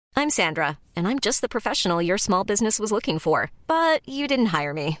I'm Sandra, and I'm just the professional your small business was looking for. But you didn't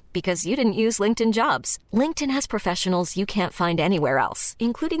hire me because you didn't use LinkedIn Jobs. LinkedIn has professionals you can't find anywhere else,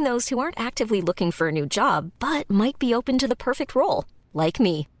 including those who aren't actively looking for a new job, but might be open to the perfect role, like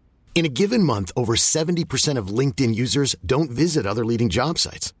me. In a given month, over 70% of LinkedIn users don't visit other leading job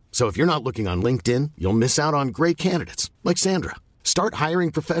sites. So if you're not looking on LinkedIn, you'll miss out on great candidates like Sandra. Start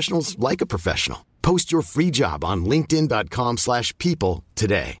hiring professionals like a professional. Post your free job on linkedin.com/people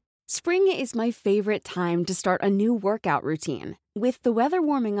today. Spring is my favorite time to start a new workout routine. With the weather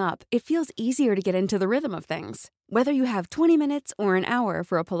warming up, it feels easier to get into the rhythm of things. Whether you have 20 minutes or an hour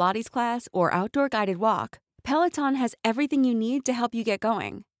for a Pilates class or outdoor guided walk, Peloton has everything you need to help you get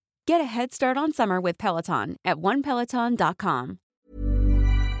going. Get a head start on summer with Peloton at onepeloton.com.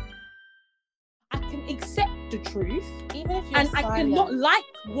 I can accept the truth, even if and I cannot like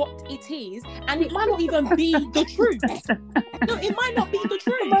what it is, and it might not even be the truth. No, it might not be the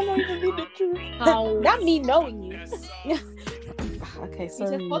truth. It might not even be the truth. How? That me knowing you. Okay, so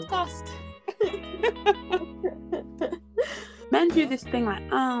It's a podcast. Men do this thing like,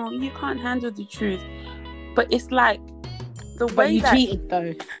 oh, you can't handle the truth, but it's like the way but you that cheated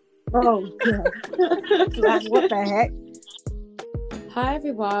though. Oh, yeah. Like, what the heck? Hi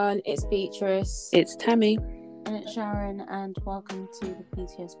everyone, it's Beatrice. It's Tammy. And it's Sharon, and welcome to the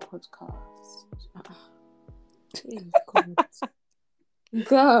BTS podcast.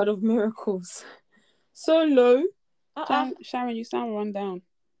 God of miracles. So low. Sharon, you sound run down.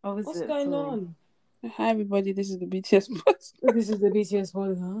 Oh, What's going on? Hi everybody, this is the BTS podcast. This is the BTS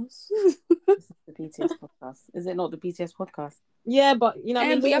podcast. This is the BTS podcast. Is it not the BTS podcast? Yeah, but you know,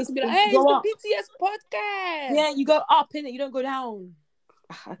 And we have to be like, hey, it's the BTS podcast. Yeah, you go up in it. You don't go down.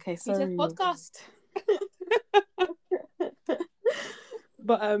 Okay, so BTS podcast.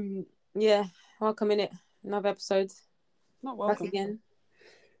 But yeah, welcome in it. Another episode. Not welcome. Back again.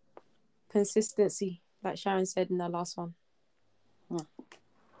 Consistency, like Sharon said in the last one.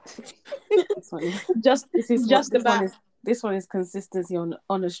 This one is consistency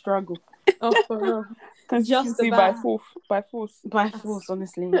on a struggle. Oh, for real. Consistency by force.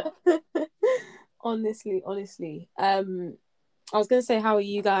 Honestly. honestly. I was gonna say how are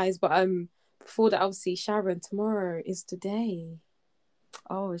you guys, but before that, obviously, Sharon, tomorrow is the day.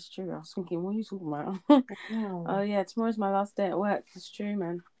 Oh, it's true. I was thinking, what are you talking about? Wow. Oh yeah, tomorrow's my last day at work. It's true,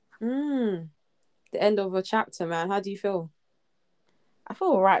 man. The end of a chapter, man. How do you feel? I feel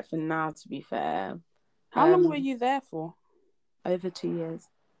alright for now, to be fair. How long were you there for? Over 2 years.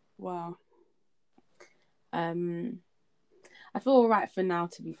 Wow. I feel alright for now,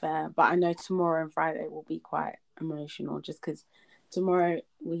 to be fair, but I know tomorrow and Friday will be quite emotional, just because tomorrow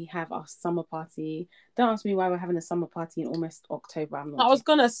we have our summer party. Don't ask me why we're having a summer party in almost October. I was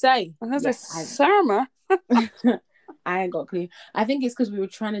gonna say. Summer. I ain't got a clue. I think it's because we were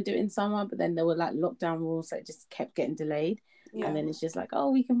trying to do it in summer, but then there were like lockdown rules, so it just kept getting delayed. Yeah. And then it's just like,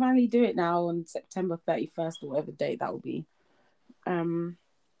 oh, we can finally do it now on September 31st or whatever date that will be. Or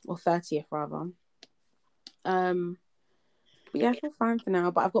 30th rather. But yeah, I feel fine for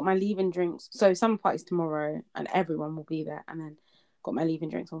now. But I've got my leaving drinks. So summer party's tomorrow and everyone will be there. And then got my leaving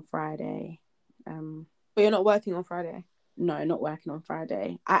drinks on Friday. But you're not working on Friday? No, not working on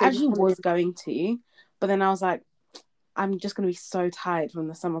Friday. I actually was going to, but then I was like, I'm just going to be so tired from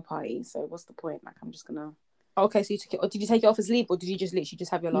the summer party. So what's the point? Like, I'm just going to... Okay, so you took it, or did you take it off as leave, or did you just literally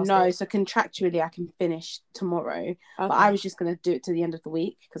just have your last day? No, so contractually I can finish tomorrow. Okay. But I was just going to do it to the end of the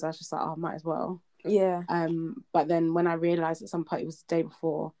week because I was just like, oh, I might as well. Yeah. But then when I realised that some party was the day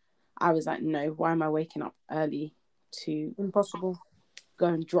before, I was like, no, why am I waking up early to... Impossible. Go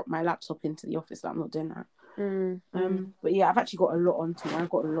and drop my laptop into the office? Like, I'm not doing that. But yeah, I've actually got a lot on tomorrow. I've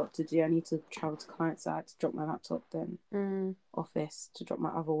got a lot to do. I need to travel to client side to drop my laptop, then office to drop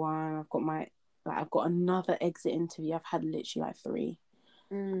my other one. I've got another exit interview. I've had literally like 3.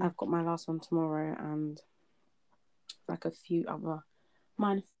 I've got my last one tomorrow and like a few other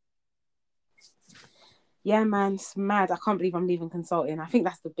minor. Yeah, man, it's mad. I can't believe I'm leaving consulting. I think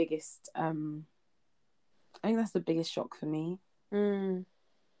that's the biggest shock for me.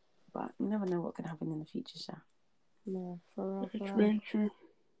 But you never know what can happen in the future, Sha. No, for real. Very true.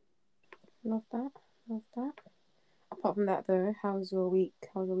 Love that. Apart from that, though, how was your week?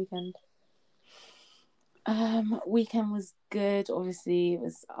 How was your weekend? Weekend was good. Obviously, it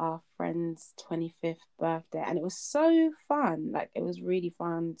was our friend's 25th birthday, and it was so fun. Like, it was really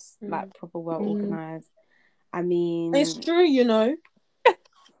fun. Like, proper well organized. I mean, it's true, you know.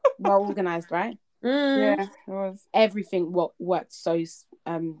 Well organized, right? Yeah, it was. Everything worked so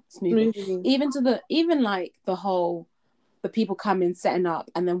smoothly. Even like the whole the people come in setting up,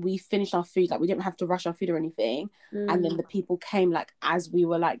 and then we finished our food. Like, we didn't have to rush our food or anything. And then the people came like as we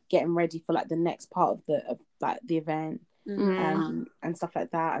were like getting ready for like the next part of the event, and stuff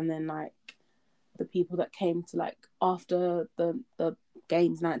like that. And then like the people that came to like after the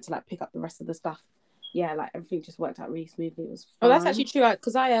games night to like pick up the rest of the stuff. Yeah, like everything just worked out really smoothly. It was fun. Oh, that's actually true.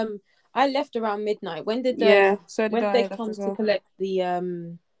 Because I left around midnight. When did so did when I, did they come to collect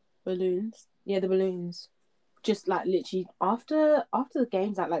the balloons? Yeah, the balloons. Just like literally after the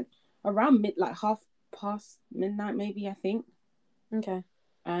games, like around half past midnight, maybe, I think. Okay.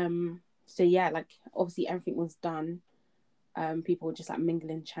 So yeah, like obviously everything was done. People were just like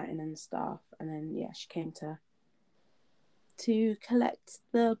mingling, chatting and stuff, and then yeah, she came to collect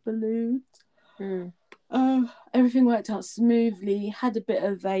the balloons. Everything worked out smoothly. Had a bit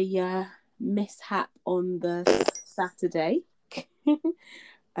of a mishap on the Saturday,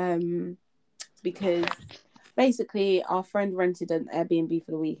 because basically our friend rented an Airbnb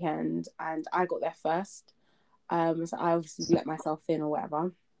for the weekend, and I got there first. So I obviously let myself in or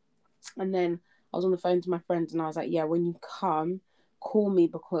whatever, and then I was on the phone to my friend, and I was like, yeah, when you come, call me,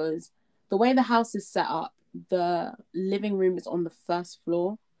 because the way the house is set up, the living room is on the first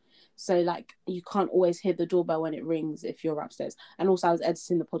floor. So, like, you can't always hear the doorbell when it rings if you're upstairs. And also, I was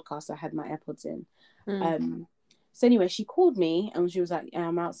editing the podcast, so I had my AirPods in. So anyway, she called me, and she was like, yeah,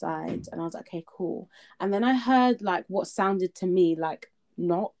 I'm outside. And I was like, okay, cool. And then I heard, like, what sounded to me like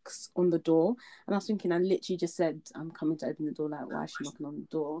knocks on the door. And I was thinking, I literally just said, I'm coming to open the door. Like, why is she knocking on the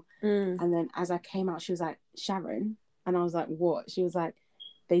door? And then as I came out, she was like, Sharon. And I was like, what? She was like,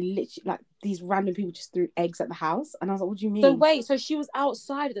 they literally, like, these random people just threw eggs at the house. And I was like, what do you mean? So wait, so she was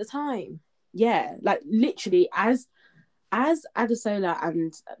outside at the time? Yeah, like literally as Adesola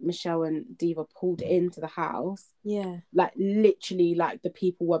and Michelle and Diva pulled into the house, yeah, like literally, like the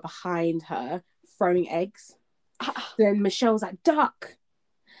people were behind her throwing eggs. Then Michelle was like, duck.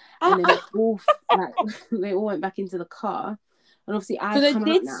 And then they all went back into the car. And obviously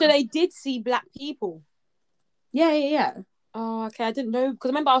So they did see black people? Yeah. Oh, okay. I didn't know, because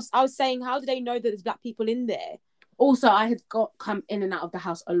remember I was saying, how do they know that there's black people in there? Also, I had come in and out of the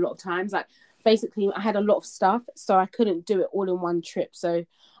house a lot of times. Like, basically, I had a lot of stuff, so I couldn't do it all in one trip. So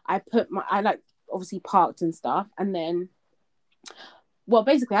I obviously parked and stuff, and then, well,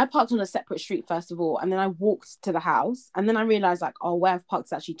 basically, I parked on a separate street first of all, and then I walked to the house, and then I realized, like, oh, where I've parked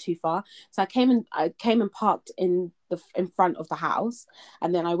is actually too far. So I came and parked in front of the house,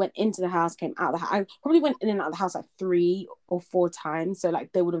 and then I went into the house, came out of the house. I probably went in and out of the house like 3 or 4 times, so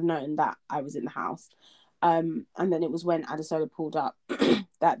like they would have known that I was in the house. And then it was when Adesola pulled up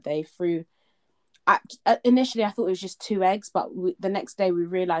that they threw. Initially, I thought it was just 2 eggs, but the next day we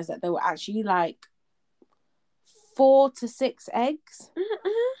realized that there were actually like 4 to 6 eggs.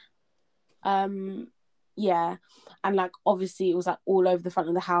 Yeah, and like obviously it was like all over the front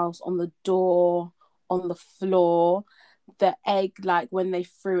of the house, on the door, on the floor. The egg, like when they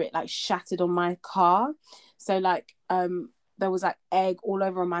threw it, like shattered on my car. So like there was like egg all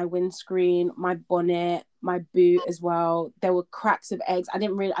over my windscreen, my bonnet, my boot as well. There were cracks of eggs. I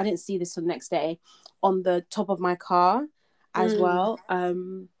didn't see this till the next day, on the top of my car as well.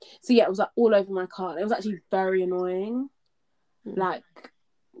 So yeah, it was like all over my car. It was actually very annoying. Like,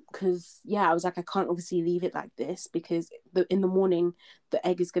 because yeah, I was like, I can't obviously leave it like this, because in the morning the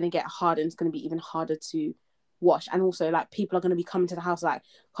egg is going to get hard, and it's going to be even harder to wash. And also, like, people are going to be coming to the house, like,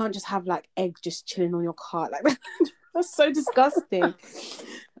 can't just have like egg just chilling on your car. Like, that's so disgusting.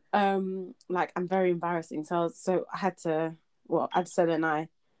 Like, I'm very embarrassing. So I had to, well, Adesola and I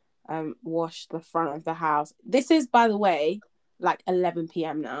wash the front of the house. This is, by the way, like 11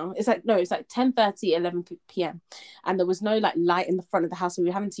 p.m. now. It's like 10:30, 11 p.m. And there was no like light in the front of the house, so we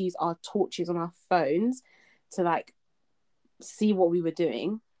were having to use our torches on our phones to like see what we were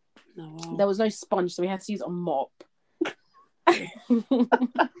doing. Oh, wow. There was no sponge, so we had to use a mop. A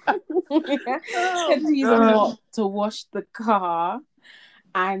mop to wash the car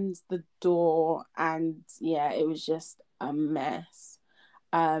and the door, and yeah, it was just a mess.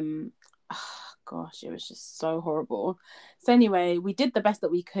 Gosh, it was just so horrible. So anyway, we did the best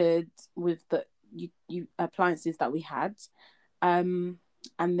that we could with the appliances that we had, and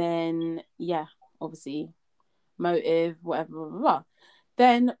then yeah, obviously motive, whatever, blah, blah, blah.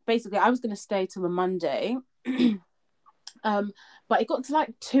 Then basically I was going to stay till the Monday. But it got to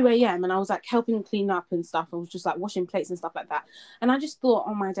like 2 a.m. and I was like helping clean up and stuff. I was just like washing plates and stuff like that. And I just thought,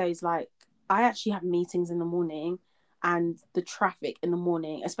 on my days, like, I actually have meetings in the morning, and the traffic in the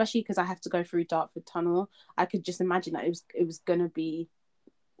morning, especially because I have to go through Dartford Tunnel, I could just imagine that it was going to be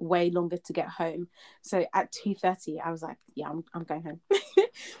way longer to get home. So at 2:30, I was like, yeah, I'm going home.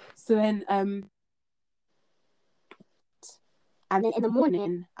 So then And then in the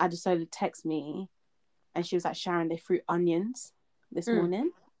morning, I decided to text me, and she was like, Sharon, they threw onions this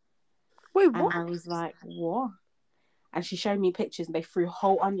morning. Wait, and what? I was like, what? And she showed me pictures, and they threw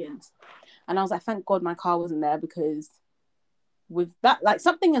whole onions. And I was like, thank God my car wasn't there, because with that, like,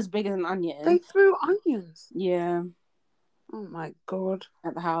 something as big as an onion. They threw onions? Yeah. Oh my God.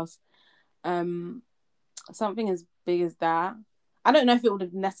 At the house. Something as big as that. I don't know if it would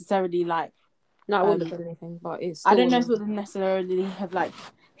have necessarily, like... No, I wouldn't have done anything, but it's I don't know if it would have necessarily have, like,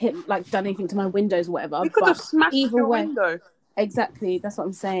 done anything to my windows or whatever. You could have smashed your way, window. Exactly, that's what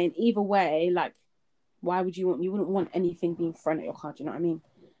I'm saying. Either way, like, why would you wouldn't want anything being thrown at your car, do you know what I mean?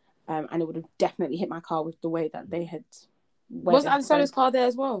 And it would have definitely hit my car with the way that they had... Was Ansello's car there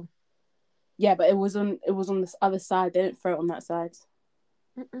as well? Yeah, but it was on this other side. They didn't throw it on that side.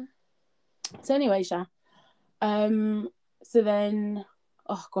 Mm-mm. So anyway, Sha. So then...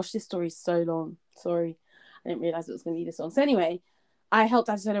 Oh, gosh, this story is so long. Sorry. I didn't realise it was going to be this long. So anyway, I helped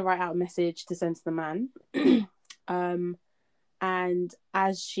Ansello write out a message to send to the man. And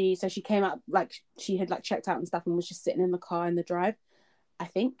as she came out, like, she had, like, checked out and stuff and was just sitting in the car in the drive. I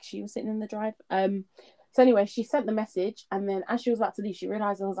think she was sitting in the drive. So anyway, she sent the message, and then as she was about to leave, she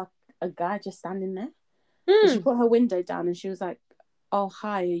realised there was, like, a guy just standing there. And she put her window down, and she was like, oh,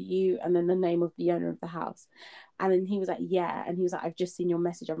 hi, are you? And then the name of the owner of the house. And then he was like, yeah. And he was like, I've just seen your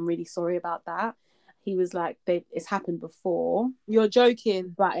message. I'm really sorry about that. He was like, it's happened before. You're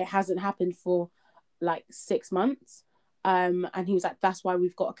joking. But it hasn't happened for, like, 6 months. And he was like, that's why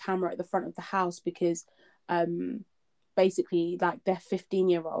we've got a camera at the front of the house, because basically, like, they're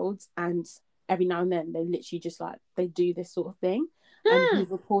 15-year-olds, and every now and then they literally just, like, they do this sort of thing. And he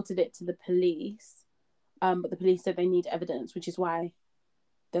reported it to the police, but the police said they need evidence, which is why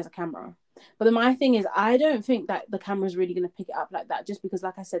there's a camera. But then my thing is, I don't think that the camera is really going to pick it up like that, just because,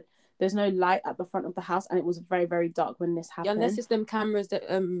 like I said, there's no light at the front of the house, and it was very, very dark when this happened. Yeah, unless it's them cameras that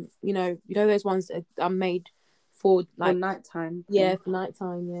you know those ones that are made for, like, nighttime. Yeah, for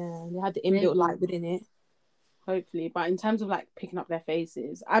nighttime. Yeah, they had the inbuilt light within it. Hopefully, but in terms of, like, picking up their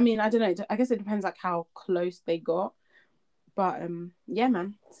faces, I mean, I don't know. I guess it depends, like, how close they got. But yeah,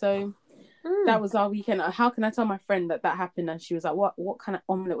 man. So that was our weekend. How can I tell my friend that happened? And she was like, "What kind of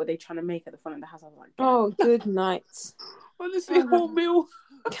omelette were they trying to make at the front of the house?" I was like, yeah. "Oh, good night." Honestly, wholemeal.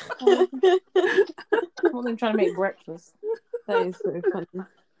 What them trying to make breakfast? That is so funny.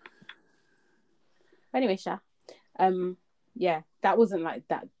 Anyway, Sha. Yeah, that wasn't like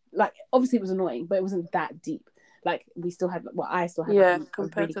that. Like, obviously, it was annoying, but it wasn't that deep. Like, we still had, I still had, like,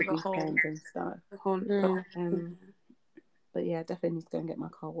 compared really to the whole and stuff. But yeah, definitely need to go and get my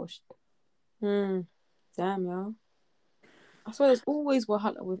car washed. Damn, y'all. I swear there's always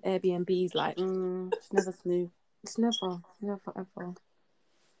wahala with Airbnbs. Like, it's never smooth. It's never ever.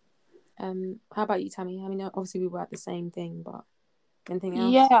 How about you, Tammy? I mean, obviously we were at the same thing, but anything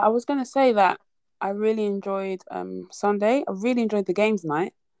else? Yeah, I was gonna say that I really enjoyed Sunday. I really enjoyed the games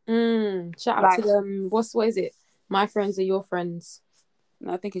night. Shout out to them. What is it? My friends are your friends.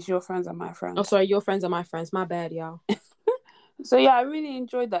 No, I think it's your friends are my friends. Oh, sorry, your friends are my friends. My bad, y'all. So yeah, I really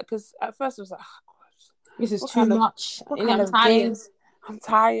enjoyed that, because at first I was like, oh, gosh, this is too much. I'm tired. I'm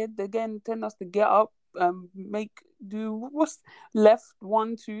tired. Again, telling us to get up, do what's left,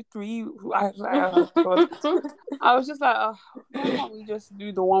 1, 2, 3. I was like, oh, God. I was just like, oh, why can't we just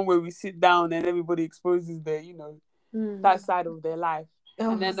do the one where we sit down and everybody exposes their, that side of their life?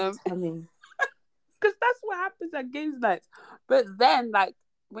 Oh, and then because that's what happens at games nights. But then, like,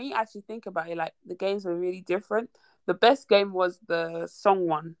 when you actually think about it, like, the games were really different. The best game was the song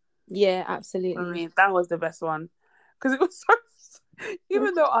one. Yeah, absolutely. I mean, that was the best one, because it was so,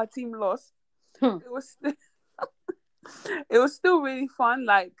 even though our team lost, it was still really fun.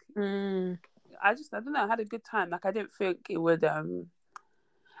 Like, I don't know, I had a good time. Like, I didn't think it would and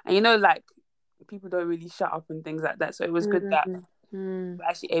like, people don't really shut up and things like that, so it was good that we're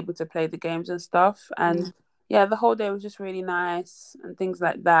actually able to play the games and stuff. And yeah, the whole day was just really nice and things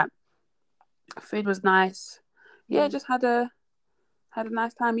like that. Food was nice. Yeah, just had a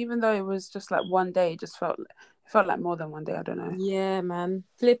nice time, even though it was just like one day. It felt like more than one day. I don't know. Yeah, man,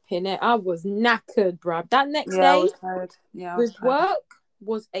 flipping it. I was knackered, bruv. That next day, I was tired. Yeah, work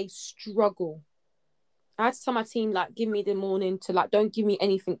was a struggle. I had to tell my team, like, give me the morning to, like, don't give me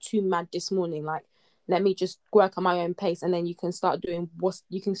anything too mad this morning. Like, let me just work at my own pace, and then you can start doing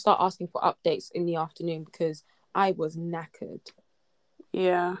you can start asking for updates in the afternoon, because I was knackered.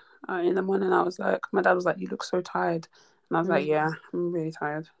 Yeah. In the morning, I was like, my dad was like, "You look so tired," and I was like, "Yeah, I'm really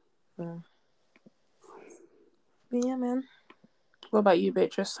tired." Yeah. But yeah, man. What about you,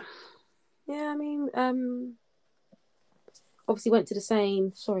 Beatrice? Yeah, I mean, obviously went to the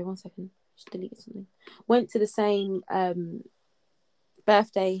same. Sorry, 1 second. Just deleted something. Went to the same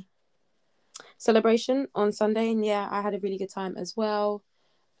birthday celebration on Sunday, and yeah, I had a really good time as well.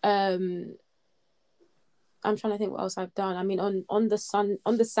 I'm trying to think what else I've done. I mean, on the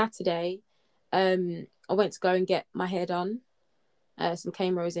Saturday, I went to go and get my hair done, some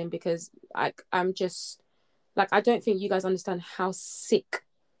cane rows in, because I'm just like, I don't think you guys understand how sick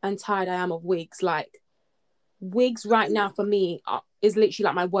and tired I am of wigs. Like, wigs right now for me is literally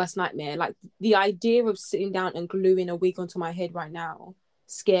like my worst nightmare. Like, the idea of sitting down and gluing a wig onto my head right now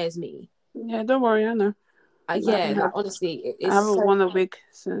scares me. Yeah, don't worry, I know. Yeah, like, honestly, I it's haven't so... worn a wig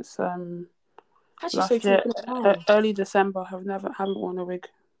since Actually, so last true. year, early December. Haven't worn a wig.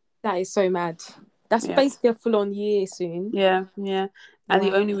 That is so mad. That's basically a full-on year soon. Yeah. And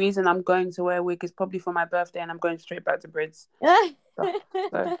the Wow. only reason I'm going to wear a wig is probably for my birthday, and I'm going straight back to braids. So,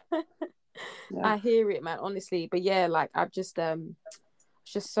 yeah. I hear it, man, honestly. But yeah, like, I'm just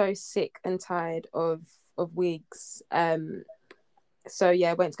so sick and tired of wigs. So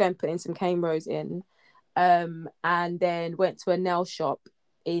yeah, went to go and put in some cane rows in, and then went to a nail shop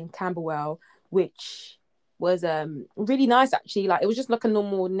in Camberwell, which was really nice actually. Like, it was just like a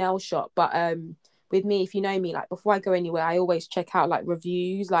normal nail shop, but with me, if you know me, like, before I go anywhere, I always check out like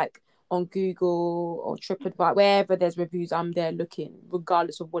reviews, like on Google or TripAdvisor, wherever there's reviews, I'm there looking,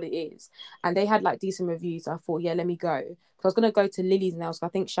 regardless of what it is. And they had like decent reviews. So I thought, yeah, let me go. Because I was gonna go to Lily's Nails. I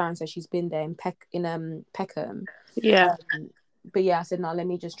think Sharon said she's been there in Peckham. Yeah. But yeah, I said, no, let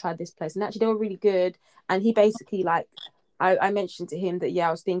me just try this place. And actually, they were really good. And he basically, like, I mentioned to him that, yeah,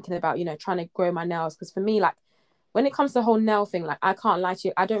 I was thinking about, you know, trying to grow my nails. Because for me, like, when it comes to the whole nail thing, like, I can't lie to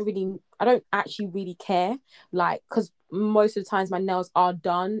you, I don't actually really care. Like, because most of the times my nails are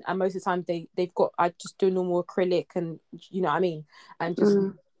done. And most of the time I just do normal acrylic and, you know what I mean? And just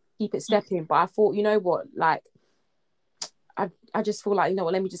keep it stepping. But I thought, you know what, like, I just feel like, you know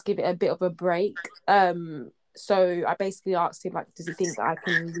what, let me just give it a bit of a break. So I basically asked him, like, does he think that I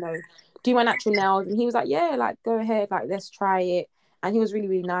can, you know, do my natural nails? And he was like, yeah, like, go ahead, like, let's try it. And he was really,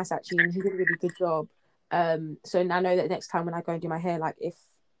 really nice actually, and he did a really good job. So I know that next time when I go and do my hair, like,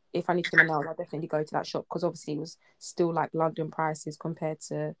 if I need to do my nails, I'll definitely go to that shop, because obviously it was still like London prices compared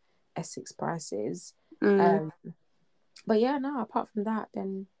to Essex prices. But yeah, no, apart from that,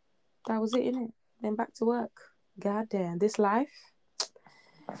 then that was it, innit? Then back to work. God damn, this life,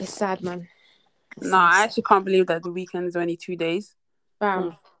 it's sad, man. No, I actually can't believe that the weekend is only 2 days.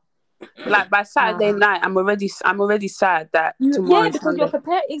 Like, by Saturday night, I'm already sad that tomorrow is because Sunday. you're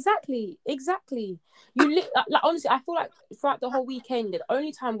prepared. Exactly. You like, honestly, I feel like throughout the whole weekend, the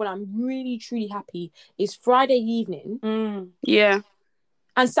only time when I'm really truly happy is Friday evening. Yeah.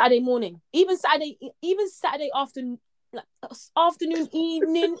 And Saturday morning. Even Saturday afternoon, like, afternoon,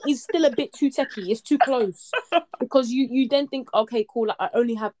 evening is still a bit too techie. It's too close, because you then think, okay, cool, like, I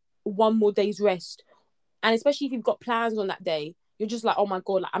only have one more day's rest. And especially if you've got plans on that day, you're just like, oh my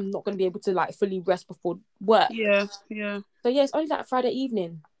god, like, I'm not going to be able to, like, fully rest before work. Yeah. So yeah, it's only like Friday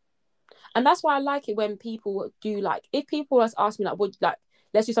evening. And that's why I like it when people do, like, if people ask me, like, would, like,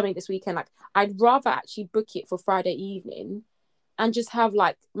 let's do something this weekend, like, I'd rather actually book it for Friday evening and just have,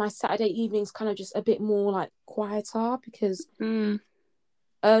 like, my Saturday evenings kind of just a bit more, like, quieter, because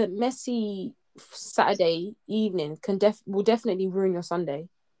a messy Saturday evening will definitely ruin your Sunday.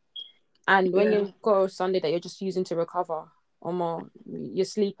 And when you've got a Sunday that you're just using to recover, or more, you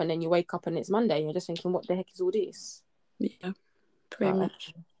sleep and then you wake up and it's Monday and you're just thinking, what the heck is all this? Yeah, pretty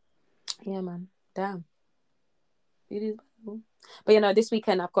much. Yeah, man. Damn. It is. But, you know, this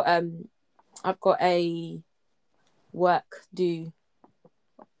weekend I've got a work due.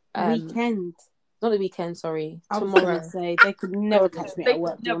 Weekend. Not the weekend, sorry. Tomorrow. Tomorrow. I was gonna say, they could never catch me at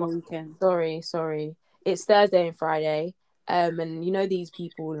work on a weekend. Sorry. It's Thursday and Friday. And you know these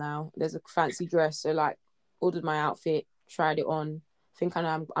people now. There's a fancy dress, so, like, ordered my outfit, tried it on. I think I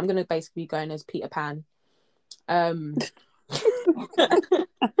know I'm gonna basically be going as Peter Pan. And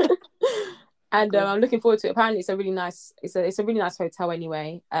I'm looking forward to it. Apparently, it's a really nice hotel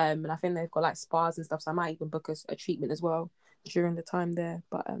anyway. And I think they've got, like, spas and stuff, so I might even book a treatment as well during the time there.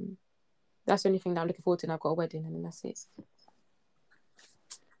 But that's the only thing that I'm looking forward to. And I've got a wedding, and then that's it.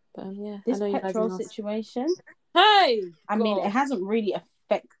 But yeah, this petrol situation. Hey, I mean, it hasn't really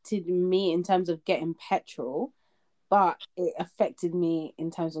affected me in terms of getting petrol, but it affected me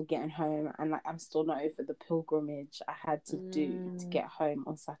in terms of getting home. And, like, I'm still not over the pilgrimage I had to do to get home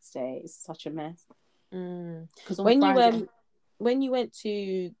on Saturday. It's such a mess. Because when you went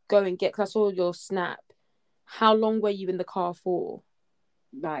to go and get, because I saw your snap, how long were you in the car for?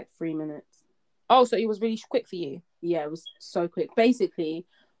 Like 3 minutes. Oh, so it was really quick for you? Yeah, it was so quick. Basically,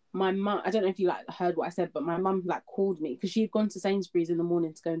 my mum, I don't know if you, like, heard what I said, but my mum, like, called me because she'd gone to Sainsbury's in the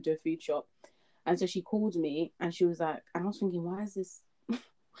morning to go and do a food shop. And so she called me and she was like, and I was thinking, why is this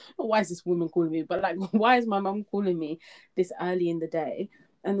why is this woman calling me? But like, why is my mum calling me this early in the day?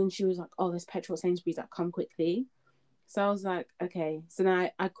 And then she was like, oh, there's petrol at Sainsbury's, like, come quickly. So I was like, okay. So then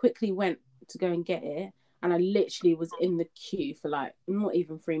I quickly went to go and get it. And I literally was in the queue for like not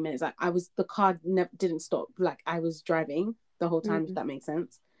even 3 minutes. Like the car didn't stop. Like I was driving the whole time, if that makes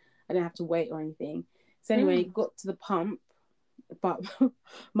sense. I didn't have to wait or anything. So anyway, got to the pump. But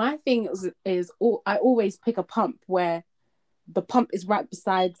my thing is I always pick a pump where the pump is right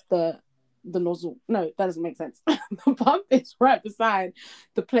beside the nozzle. No, that doesn't make sense. The pump is right beside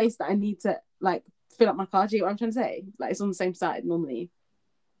the place that I need to like fill up my car. Do you know what I'm trying to say? Like it's on the same side normally.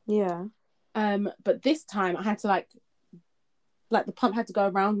 Yeah. But this time I had to like the pump had to go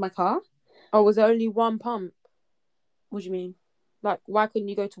around my car. Oh, was there only one pump? What do you mean? Like, why couldn't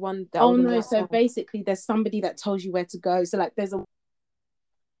you go to one? Oh no! So basically, there's somebody that tells you where to go. So like, there's a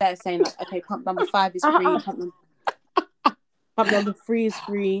there saying like, okay, pump number 5 is free. Pump number 3 is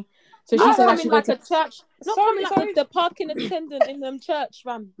free. So she said I should go to a church. Not coming like the parking attendant in them church,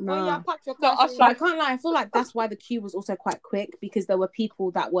 fam. No. When you pack your car. I can't lie. I feel like that's why the queue was also quite quick, because there were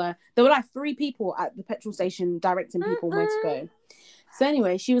people there were like 3 people at the petrol station directing people where to go. So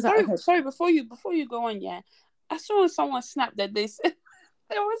anyway, she was like, sorry, before you go on, yeah, I saw someone snap that they said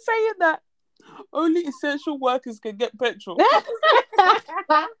they were saying that only essential workers can get petrol.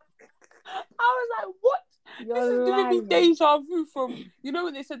 I was like, what? This is giving me deja vu from, you know,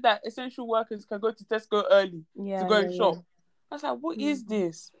 when they said that essential workers can go to Tesco early to go and shop. I was like, what is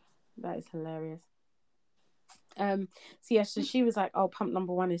this? That is hilarious. So she was like, oh, pump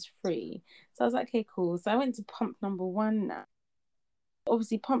number 1 is free. So I was like, okay, cool. So I went to pump number 1 now.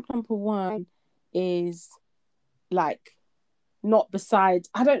 Obviously, pump number 1 is like not beside.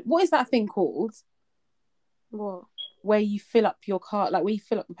 What is that thing called? What? Where you fill up your car, like where you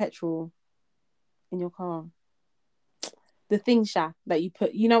fill up the petrol in your car. The thing, that you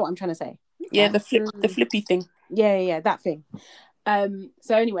put. You know what I'm trying to say? Yeah, the flippy thing. Yeah, that thing.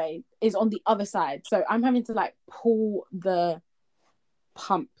 So anyway, it's on the other side. So I'm having to like pull the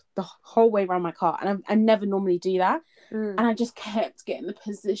pump the whole way around my car, and I never normally do that. And I just kept getting the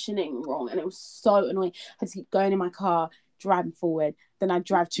positioning wrong, and it was so annoying. I had to keep going in my car, driving forward, then I'd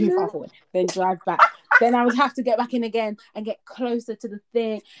drive too far forward, then drive back. Then I would have to get back in again and get closer to the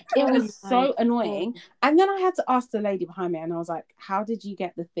thing. It was so annoying. And then I had to ask the lady behind me, and I was like, how did you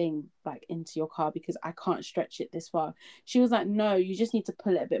get the thing like into your car? Because I can't stretch it this far. She was like, no, you just need to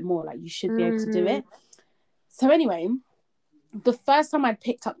pull it a bit more. Like you should be able to do it. So anyway, the first time I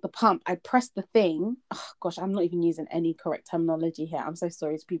picked up the pump, I pressed the thing. Oh, gosh, I'm not even using any correct terminology here. I'm so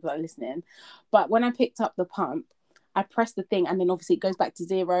sorry to people that are listening. But when I picked up the pump, I pressed the thing, and then obviously it goes back to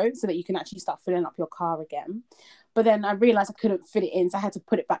 0 so that you can actually start filling up your car again. But then I realized I couldn't fit it in, so I had to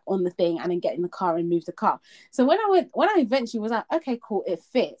put it back on the thing and then get in the car and move the car. So when I eventually was like, okay, cool, it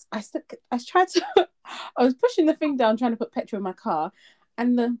fits. I was pushing the thing down, trying to put petrol in my car,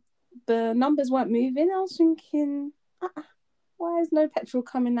 and the numbers weren't moving. I was thinking, why is no petrol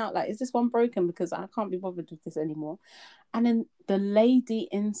coming out? Like, is this one broken? Because I can't be bothered with this anymore. And then the lady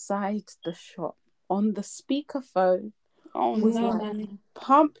inside the shop on the speakerphone was like,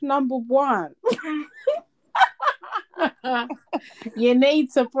 pump number 1. You need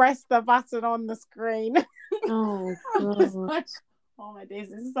to press the button on the screen. Oh, God. Like, oh my days,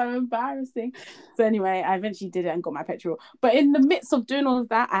 this is so embarrassing. So anyway, I eventually did it and got my petrol. But in the midst of doing all of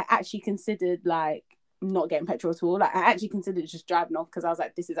that, I actually considered like not getting petrol at all. Like I actually considered just driving off, because I was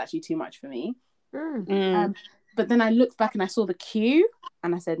like, this is actually too much for me. But then I looked back and I saw the queue,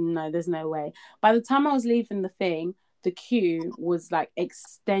 and I said, no, there's no way. By the time I was leaving the thing, the queue was like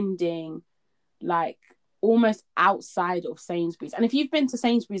extending like almost outside of Sainsbury's. And if you've been to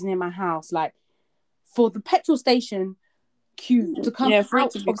Sainsbury's near my house, like for the petrol station queue to come out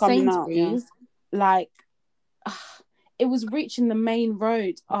of Sainsbury's, like it was reaching the main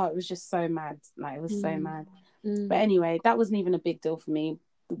road. Oh, it was just so mad. Like it was so mad. But anyway, that wasn't even a big deal for me.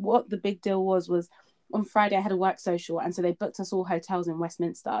 What the big deal was on Friday I had a work social, and so they booked us all hotels in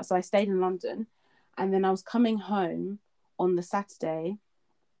Westminster. So I stayed in London, and then I was coming home on the Saturday,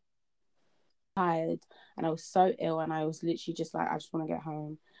 tired, and I was so ill, and I was literally just like, I just want to get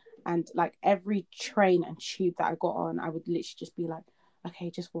home. And like every train and tube that I got on, I would literally just be like,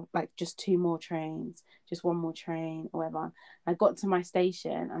 okay, just 2 more trains, just 1 more train, or whatever. I got to my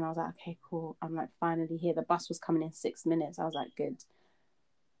station and I was like, okay, cool, I'm like finally here. The bus was coming in 6 minutes. I was like, good.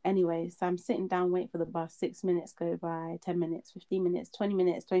 Anyway, so I'm sitting down waiting for the bus. 6 minutes go by, 10 minutes, 15 minutes, 20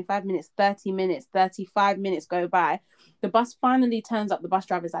 minutes, 25 minutes, 30 minutes, 35 minutes go by. The bus finally turns up. The bus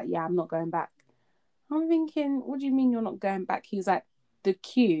driver's like, yeah, I'm not going back. I'm thinking, what do you mean you're not going back? He was like, the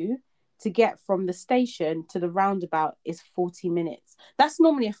queue to get from the station to the roundabout is 40 minutes. That's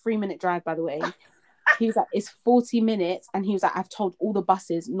normally a 3-minute drive, by the way. He was like, it's 40 minutes. And he was like, I've told all the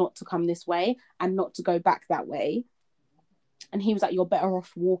buses not to come this way and not to go back that way. And he was like, you're better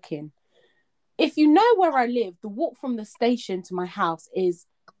off walking. If you know where I live, the walk from the station to my house is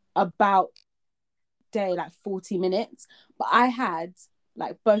about like 40 minutes. But I had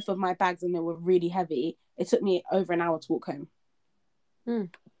like both of my bags and they were really heavy. It took me over an hour to walk home.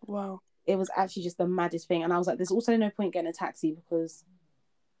 Wow. It was actually just the maddest thing. And I was like, there's also no point getting a taxi because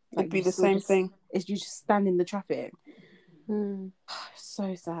like, it'd be the same thing. It's you just stand in the traffic.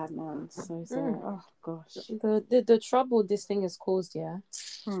 So sad, man. So sad. Oh gosh. The trouble this thing has caused,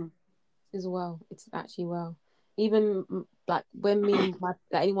 is it's actually even like when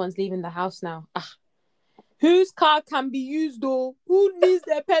anyone's leaving the house now, whose car can be used though? Who needs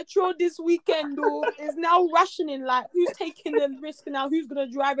their petrol this weekend though? Is now rationing, like who's taking the risk now? Who's gonna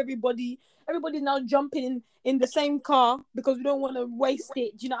drive everybody? Everybody's now jumping in the same car because we don't want to waste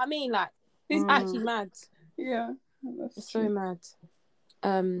it. Do you know what I mean? Like it's actually mad. Yeah, it's so mad.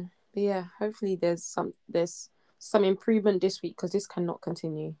 But yeah, hopefully there's some improvement this week because this cannot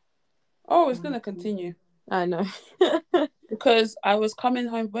continue. Oh, it's gonna continue. I know. Because I was coming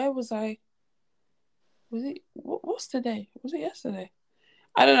home. Where was I? Was it? What's today? Was it yesterday?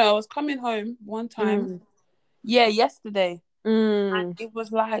 I don't know. I was coming home one time. Yeah, yesterday. And it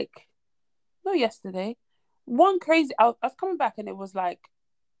was like, no, yesterday. One crazy. I was coming back and it was like,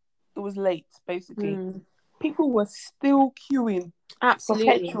 it was late. Basically, people were still queuing for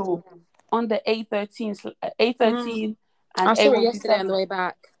petrol on the A13, and I saw it yesterday on the way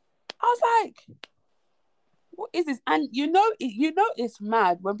back. I was like, what is this? And you know it's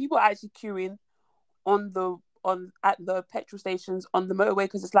mad when people are actually queuing at the petrol stations on the motorway,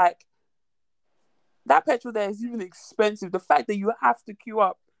 because it's like that petrol there is even expensive. The fact that you have to queue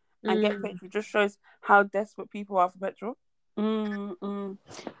up and get petrol just shows how desperate people are for petrol.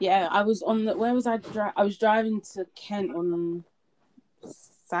 Yeah, I was on the where was I I was driving to Kent on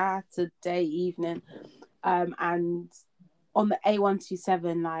Saturday evening, and on the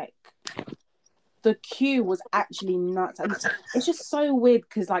A127, like the queue was actually nuts. And it's just so weird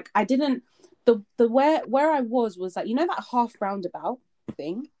because like I didn't the where I was like, you know, that half roundabout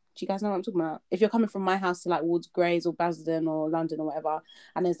thing. Do you guys know what I'm talking about? If you're coming from my house to like towards Grays or Basildon or London or whatever,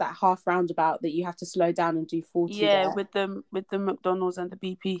 and there's that half roundabout that you have to slow down and do 40. Yeah, there. with the McDonald's and the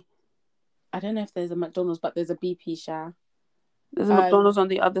BP. I don't know if there's a McDonald's, but there's a BP share. There's a McDonald's on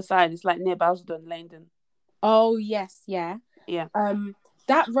the other side. It's like near Basildon, Langdon. Oh yes, yeah. Yeah.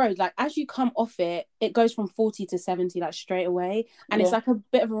 That road, like as you come off it, it goes from 40 to 70 like straight away, and it's like a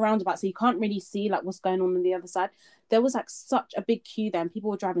bit of a roundabout, so you can't really see like what's going on the other side. There was like such a big queue there, and people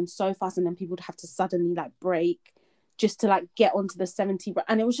were driving so fast, and then people would have to suddenly like brake just to like get onto the 70,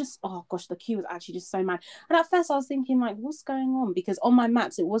 and it was just, oh gosh, the queue was actually just so mad. And at first I was thinking like, what's going on? Because on my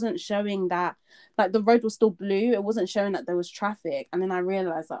maps it wasn't showing that, like the road was still blue, it wasn't showing that there was traffic. And then I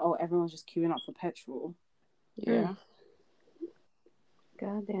realized like, oh, everyone's just queuing up for petrol. Yeah.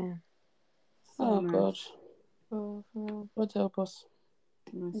 God damn. Oh God. God help us.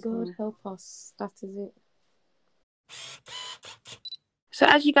 God help us. That is it. So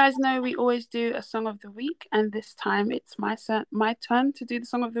as you guys know, we always do a song of the week, and this time it's my turn to do the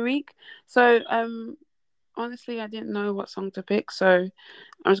song of the week. So honestly, I didn't know what song to pick, so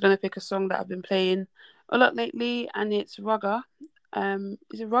I was going to pick a song that I've been playing a lot lately, and it's Rugger.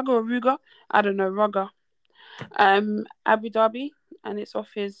 Is it Rugger or Ruger? I don't know. Rugger. Abu Dhabi, and it's off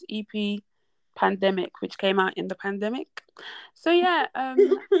his EP Pandemic, which came out in the pandemic. So yeah,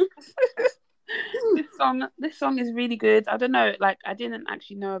 this song is really good. I don't know, like I didn't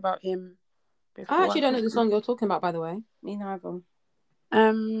actually know about him before. I actually don't know the song you're talking about, by the way. Me neither.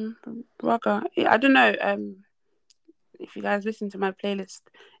 Rugger. I don't know. If you guys listen to my playlist,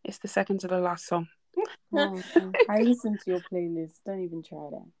 it's the second to the last song. I listen to your playlist. Don't even try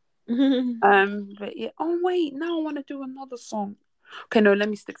that. But yeah. Oh wait, now I want to do another song. Okay, no, let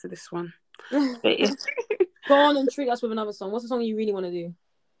me stick to this one. But yeah. Go on and treat us with another song. What's the song you really want to do?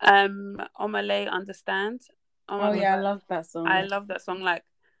 Omalay Understand. Oh yeah, I love that song. I love that song. Like,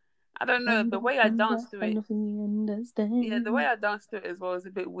 I don't know, the way I danced to it. Yeah, the way I danced to it as well is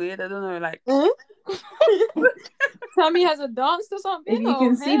a bit weird. I don't know, like. Tammy has a dance or something. If you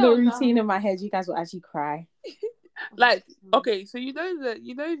can see the routine in my head, you guys will actually cry. Like, okay, so you know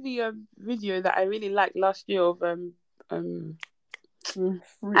the video that I really liked last year of Aki and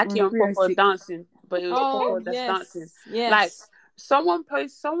Popo dancing, but it was Popo that's dancing. Yes. Like someone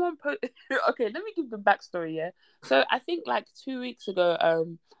post. Okay, let me give the backstory. Yeah, so I think like 2 weeks ago,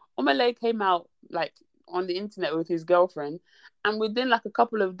 Omalay came out like on the internet with his girlfriend, and within like a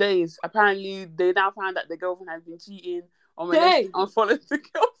couple of days, apparently they now found that the girlfriend has been cheating or unfollowed the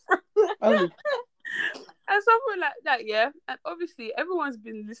girlfriend. Oh. And something like that, yeah. And obviously, everyone's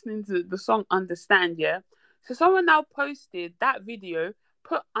been listening to the song "Understand," yeah. So someone now posted that video,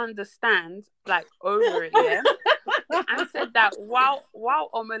 put "Understand" like over it, yeah, and said that while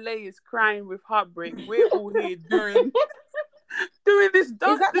Omalay is crying with heartbreak, we're all here doing this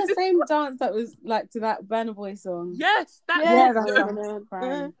dance. Is that the same dance that was like to that Burna Boy song? Yes, that's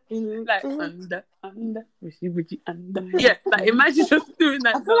crying. Like under, yeah. Like imagine just doing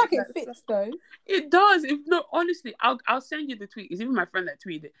that. I feel like it fits though. It does. If not, honestly, I'll send you the tweet. It's even my friend that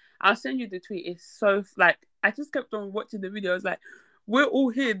tweeted it. I'll send you the tweet. It's so like I just kept on watching the video. I was like, we're all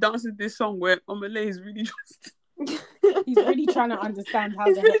here dancing this song where Omalay is really just. He's really trying to understand how.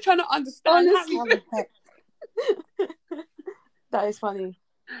 He's really trying to understand how the heck. That is funny.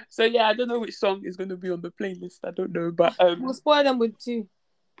 So yeah, I don't know which song is going to be on the playlist. I don't know, but we'll spoil them with 2.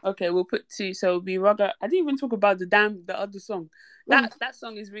 Okay, we'll put 2. So it'll be Rugger. I didn't even talk about the other song. That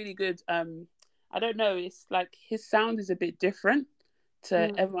song is really good. I don't know. It's like his sound is a bit different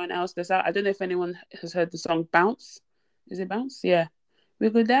to everyone else that's out. I don't know if anyone has heard the song Bounce. Is it Bounce? Yeah. We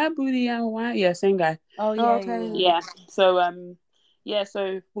go that booty and why? Yeah, same guy. Oh yeah, okay. Yeah. So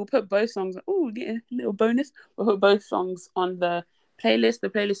so we'll put both songs. Oh, get a little bonus. We'll put both songs on the playlist. The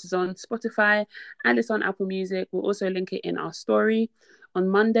playlist is on Spotify and it's on Apple Music. We'll also link it in our story on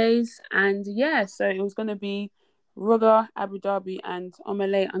Mondays. And yeah, so it was going to be Rugger, Abu Dhabi, and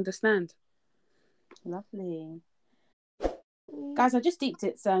Omalay Understand. Lovely. Guys, I just deeped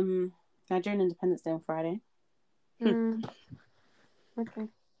it's Nigerian Independence Day on Friday. Okay.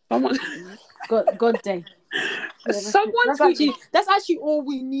 Someone... God day. Yeah, that's actually all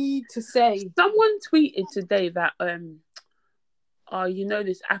we need to say. Someone tweeted today that you know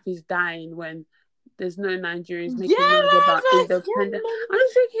this app is dying when there's no Nigerians making noise about independence. I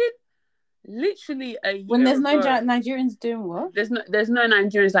was thinking, literally a year when there's ago, no Nigerians doing what? There's no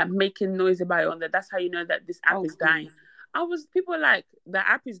Nigerians like making noise about it on there. That's how you know that this app is dying. People were like, the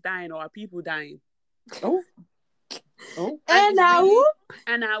app is dying, or are people dying? Oh. And now.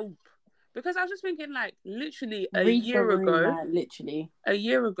 Because I was just thinking, like, literally a Read year the room, ago, man, literally a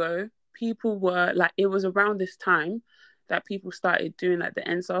year ago, people were like, it was around this time that people started doing like the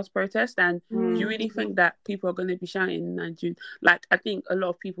NSAS protest. And do you really think that people are going to be shouting in Nigeria? Like, I think a lot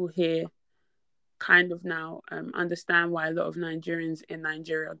of people here kind of now understand why a lot of Nigerians in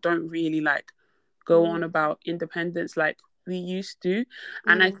Nigeria don't really like go on about independence like we used to.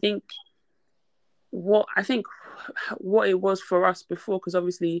 And I think what it was for us before, because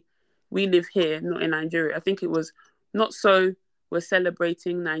obviously we live here, not in Nigeria. I think it was not so we're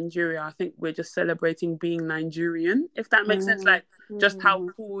celebrating Nigeria. I think we're just celebrating being Nigerian, if that makes sense. Like, just how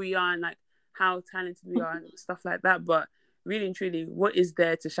cool we are and like how talented we are and stuff like that. But really and truly, what is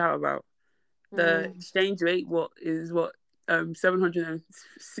there to shout about? The exchange rate, what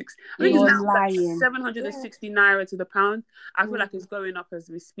 706? I think it's now like 760 naira to the pound. I feel like it's going up as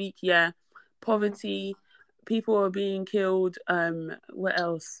we speak. Yeah, poverty, people are being killed. What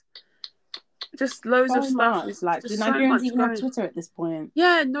else? Just loads of stuff. It's like, do Nigerians even have Twitter at this point?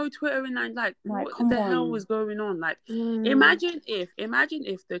 Yeah, no Twitter in like what the hell was going on? Like, imagine if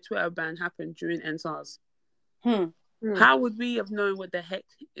the Twitter ban happened during NSAS. How would we have known what the heck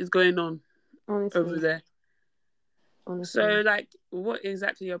is going on over there? Honestly. So, like, what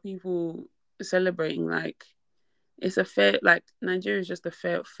exactly are people celebrating? Like, it's a Nigeria is just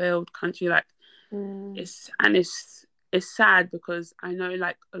a failed country. Like, it's sad because I know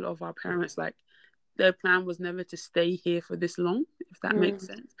like a lot of our parents, like, their plan was never to stay here for this long, if that makes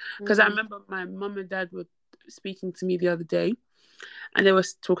sense. Because I remember my mum and dad were speaking to me the other day, and they were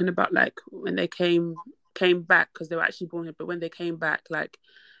talking about like when they came back, because they were actually born here, but when they came back, like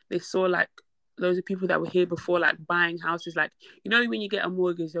they saw like loads of people that were here before, like buying houses. Like, you know, when you get a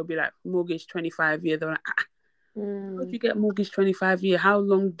mortgage, they'll be like mortgage 25 year. They're like, how do you get mortgage 25 year? How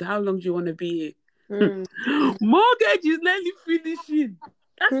long do you want to be here? Mortgage is nearly finishing.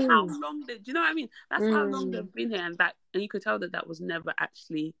 That's how long do you know what I mean? That's how long they've been here, and you could tell that was never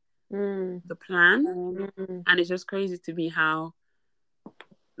actually the plan. And it's just crazy to me how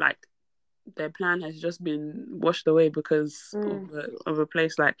like their plan has just been washed away because of a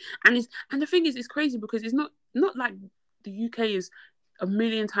place like. And the thing is, it's crazy because it's not like the UK is a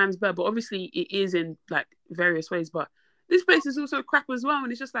million times better, but obviously it is in like various ways. But this place is also crap as well,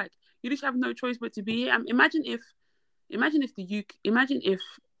 and it's just like you just have no choice but to be here. Imagine if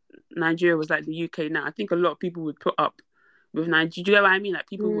Nigeria was like the UK now. I think a lot of people would put up with Nigeria. Do you get what I mean? Like,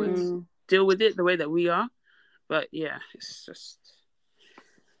 people would deal with it the way that we are. But yeah,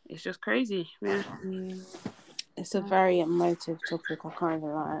 it's just crazy. Yeah. It's a very emotive topic. I can't even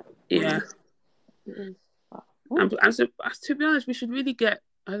lie. Yeah. Ooh. To be honest, we should really get.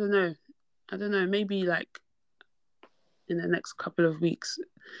 I don't know. Maybe like in the next couple of weeks,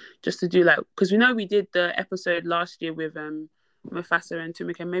 just to do like, because we know we did the episode last year with Mufasa and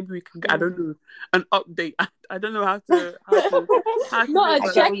Tumika. Maybe we can. I don't know, an update. I don't know how to Not do a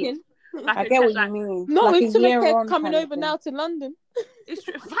it, check-in. I get what you mean. Not like with a year Tumika on coming kind of over thing. now to London. It's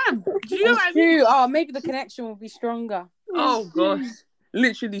true, fam. Do you know what I It's mean? true. Oh, maybe the connection will be stronger. Oh gosh,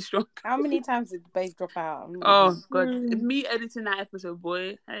 literally strong. How many times did the bass drop out? Oh god, me editing that episode,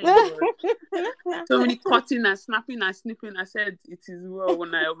 boy. Hey, boy. So many cutting and snapping and snipping. I said it is well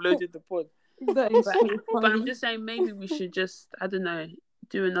when I uploaded the pod. That is so But funny. I'm just saying, maybe we should just, I don't know,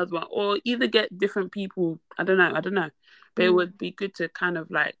 do another one, or either get different people. I don't know. But it would be good to kind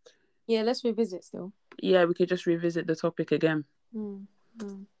of like, yeah, let's revisit still. Yeah, we could just revisit the topic again.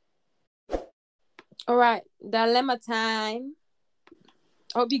 All right, dilemma time.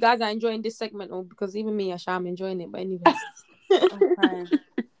 I hope you guys are enjoying this segment, or because even me, I'm enjoying it. But anyways, Okay.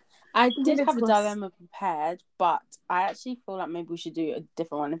 I did Give it have a to us. dilemma prepared, but I actually feel like maybe we should do a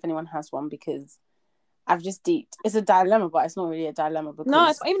different one if anyone has one, because I've just deeped. It's a dilemma, but it's not really a dilemma because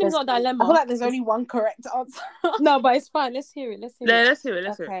no, even if it's not a dilemma. I feel like there's only one correct answer. No, but it's fine. Let's hear it. Let's hear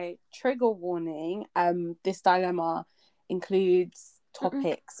it. Okay, trigger warning. This dilemma includes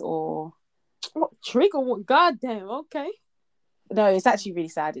topics or What trigger? What? Goddamn. Okay. no, it's actually really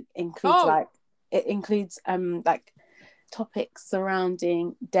sad. It includes like topics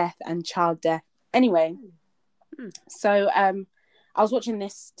surrounding death and child death. Anyway, so I was watching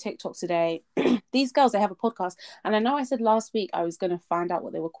this TikTok today. These girls, they have a podcast, and I know I said last week I was going to find out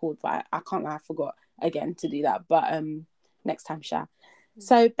what they were called, but I can't lie, I forgot again to do that. But next time, Sha.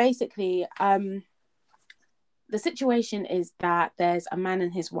 So basically, the situation is that there's a man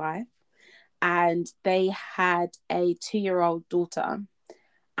and his wife, and they had a 2-year-old daughter,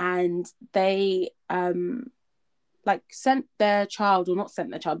 and they like sent their child, or not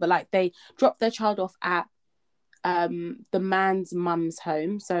sent their child, but like they dropped their child off at the man's mum's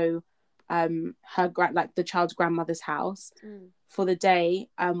home, so the child's grandmother's house for the day,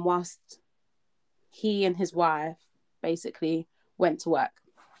 whilst he and his wife basically went to work.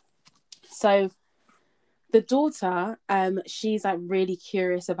 So the daughter, she's like really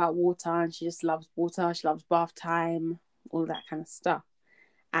curious about water, and she just loves water. She loves bath time, all that kind of stuff.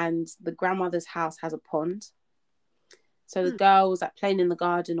 And the grandmother's house has a pond. So the girl was like playing in the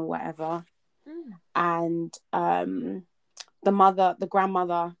garden or whatever. And the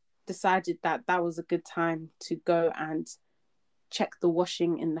grandmother decided that was a good time to go and check the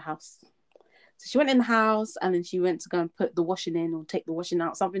washing in the house. So she went in the house, and then she went to go and put the washing in or take the washing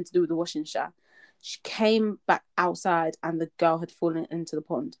out, something to do with the washing shop. She came back outside, and the girl had fallen into the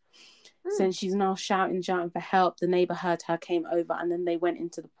pond. So she's now shouting for help. The neighbour heard her, came over, and then they went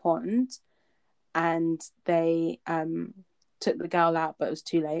into the pond, and they took the girl out, but it was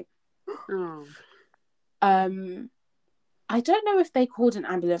too late. I don't know if they called an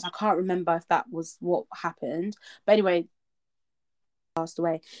ambulance. I can't remember if that was what happened. But anyway, passed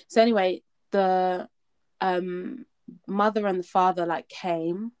away. So anyway, the mother and the father like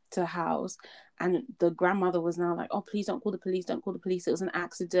came to the house, and the grandmother was now like, oh, please don't call the police, it was an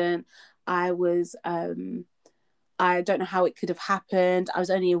accident. I don't know how it could have happened. I was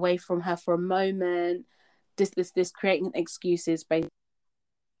only away from her for a moment. This creating excuses, basically,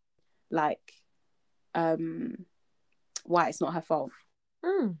 like why it's not her fault.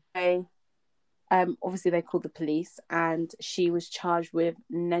 Obviously they called the police, and she was charged with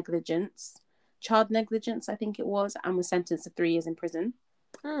child negligence, I think it was, and was sentenced to 3 years in prison.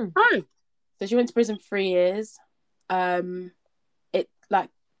 So she went to prison 3 years. It like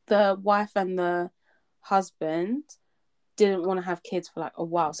the wife and the husband didn't want to have kids for like a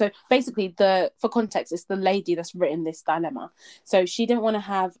while. So basically, for context, it's the lady that's written this dilemma. So she didn't want to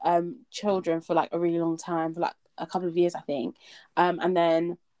have children for like a really long time, for like a couple of years, I think. And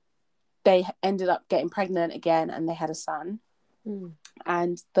then they ended up getting pregnant again, and they had a son.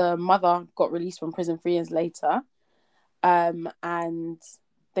 And the mother got released from prison 3 years later. And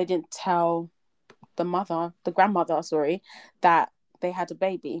they didn't tell the grandmother, that they had a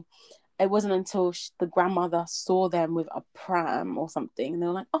baby. It wasn't until the grandmother saw them with a pram or something, and they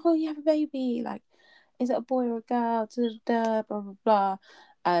were like, oh, you have a baby, like, is it a boy or a girl, blah blah blah,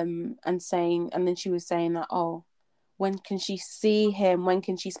 and then she was saying that, oh, when can she see him, when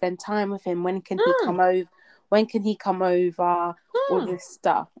can she spend time with him, when can he come over, all this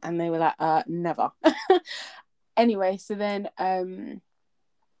stuff. And they were like, never. Anyway, so then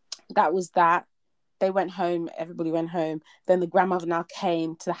that was that. they went home, everybody went home. Then the grandmother now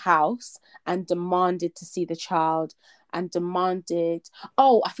came to the house and demanded to see the child and demanded,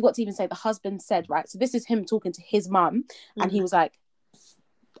 oh, I forgot to even say, the husband said, right, so this is him talking to his mum, and he was like,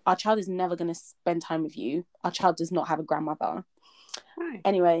 our child is never going to spend time with you. Our child does not have a grandmother. Right.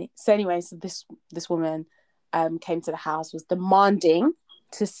 Anyway, so this woman came to the house, was demanding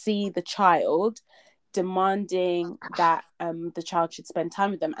to see the child, demanding that the child should spend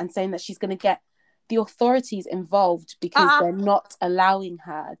time with them, and saying that she's going to get the authorities involved because they're not allowing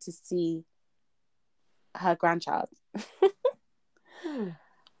her to see her grandchild.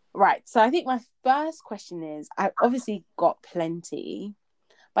 Right. So I think my first question is, I obviously got plenty,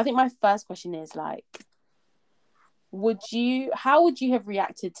 but I think my first question is like, how would you have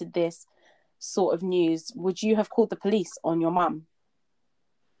reacted to this sort of news? Would you have called the police on your mum?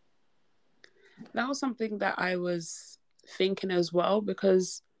 That was something that I was thinking as well,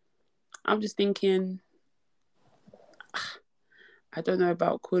 because I'm just thinking, I don't know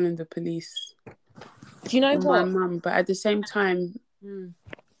about calling the police. Do you know what? My mum, but at the same time,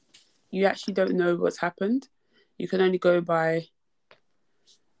 you actually don't know what's happened. You can only go by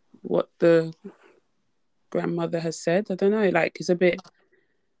what the grandmother has said. I don't know, like, it's a bit,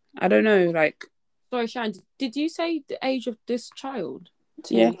 I don't know, like. Sorry, Sharon, did you say the age of this child?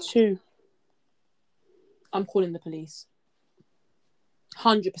 2. Yeah, 2. I'm calling the police.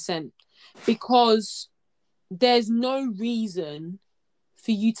 100%. Because there's no reason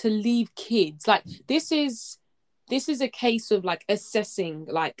for you to leave kids. Like, this is a case of like assessing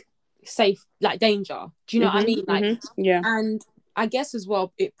like safe, like danger. Do you know what I mean? Like, yeah. And I guess as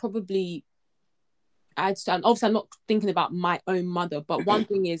well, it probably adds to, and obviously I'm not thinking about my own mother, but one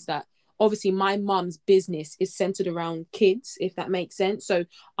thing is that obviously my mum's business is centered around kids, if that makes sense. So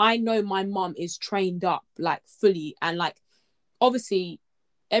I know my mum is trained up like fully, and like obviously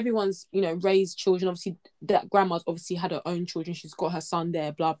everyone's, you know, raised children. Obviously that grandma's obviously had her own children. She's got her son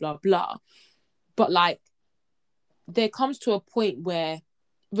there, blah, blah, blah. But like there comes to a point where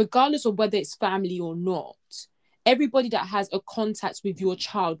regardless of whether it's family or not, everybody that has a contact with your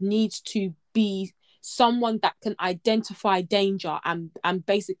child needs to be someone that can identify danger and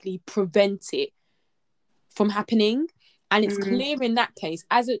basically prevent it from happening. And it's clear in that case,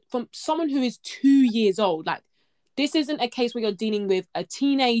 from someone who is 2 years old, like this isn't a case where you're dealing with a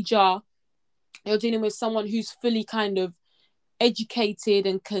teenager, you're dealing with someone who's fully kind of educated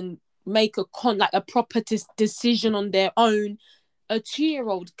and can make a proper decision on their own. A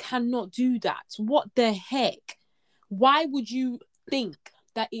 2-year-old cannot do that. What the heck? Why would you think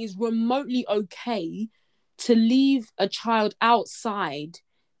that it is remotely okay to leave a child outside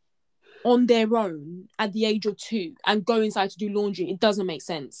on their own at the age of 2 and go inside to do laundry? It doesn't make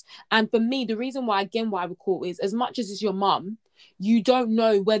sense. And for me, the reason why I would call is, as much as it's your mum, you don't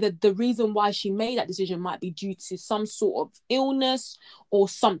know whether the reason why she made that decision might be due to some sort of illness or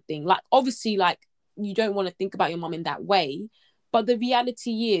something. Like, obviously, like, you don't want to think about your mum in that way, but the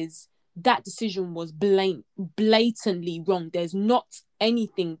reality is that decision was blatantly wrong. There's not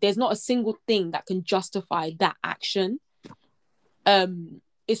a single thing that can justify that action.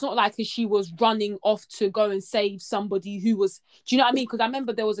 It's not like she was running off to go and save somebody who was, do you know what I mean? Because I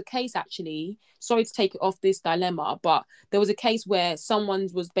remember there was a case, actually, sorry to take it off this dilemma, but there was a case where someone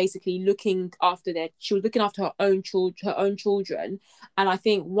was basically looking after her own children. And I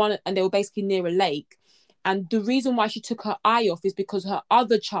think they were basically near a lake. And the reason why she took her eye off is because her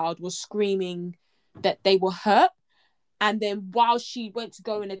other child was screaming that they were hurt. And then while she went to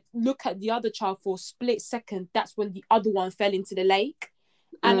go and look at the other child for a split second, that's when the other one fell into the lake.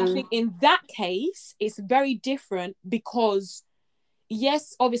 And I think in that case, it's very different because,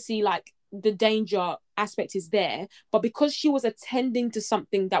 yes, obviously, like the danger aspect is there, but because she was attending to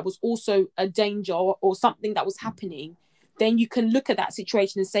something that was also a danger or something that was happening, then you can look at that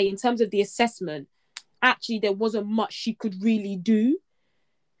situation and say, in terms of the assessment, actually, there wasn't much she could really do.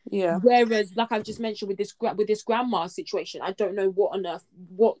 Yeah. Whereas, like I've just mentioned with this grandma situation, I don't know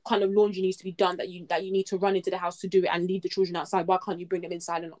what kind of laundry needs to be done that you need to run into the house to do it and leave the children outside. Why can't you bring them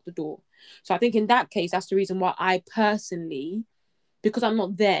inside and lock the door? So I think in that case, that's the reason why I personally, because I'm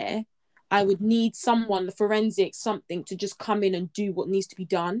not there, I would need someone, the forensics, something to just come in and do what needs to be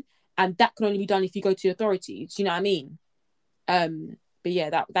done, and that can only be done if you go to the authorities. You know what I mean? But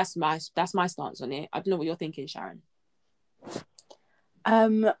yeah, that's my stance on it. I don't know what you're thinking, Sharon.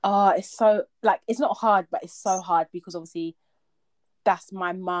 It's so, like, it's not hard, but it's so hard because obviously that's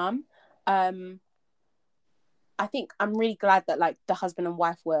my mum. I think I'm really glad that like the husband and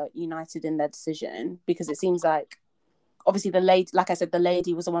wife were united in their decision, because it seems like obviously the lady, like I said, the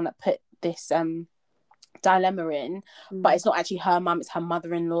lady was the one that put this dilemma in, but it's not actually her mum, it's her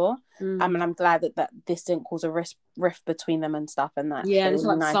mother-in-law. And I'm glad that this didn't cause a rift between them and stuff, and that and they it's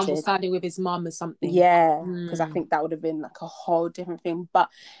were like son was united. siding with his mum or something. Because I think that would have been like a whole different thing. But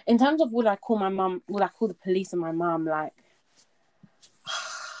in terms of would I call the police on my mum, like,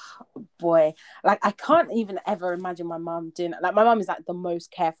 boy, like I can't even ever imagine my mum doing that. Like my mum is like the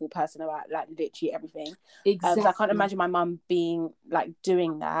most careful person about like literally everything. Exactly. So I can't imagine my mum being like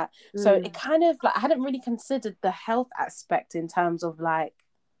doing that. So it kind of like I hadn't really considered the health aspect in terms of like,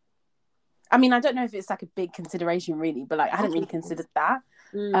 I mean, I don't know if it's like a big consideration really, but like I hadn't really considered that.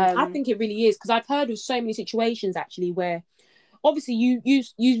 I think it really is, because I've heard of so many situations actually where obviously you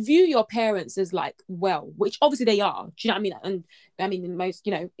view your parents as like well, which obviously they are. Do you know what I mean? And I mean in most,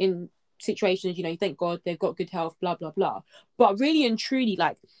 you know, in situations, you know, you thank God they've got good health, blah blah blah. But really and truly,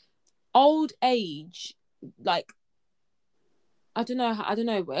 like old age, like I don't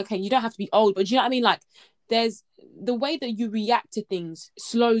know. Okay, you don't have to be old, but do you know what I mean? Like there's the way that you react to things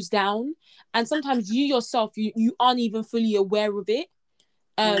slows down, and sometimes you yourself you aren't even fully aware of it.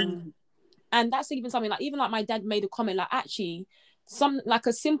 And that's even something like, even like my dad made a comment like, actually some like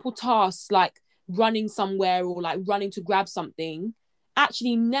a simple task like running somewhere or like running to grab something,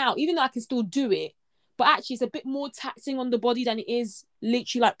 actually now even though I can still do it, but actually it's a bit more taxing on the body than it is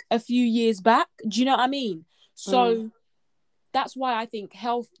literally like a few years back. Do you know what I mean? So that's why I think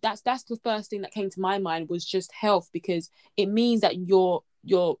health, that's the first thing that came to my mind, was just health, because it means that your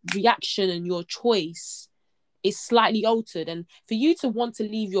reaction and your choice is slightly altered. And for you to want to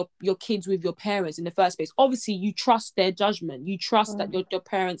leave your kids with your parents in the first place, obviously you trust their judgment, you trust that your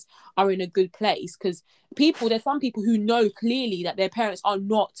parents are in a good place, because there's some people who know clearly that their parents are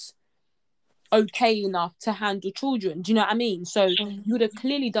not okay enough to handle children. Do you know what I mean? So you would have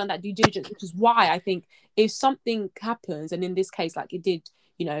clearly done that due diligence, which is why I think if something happens, and in this case like it did,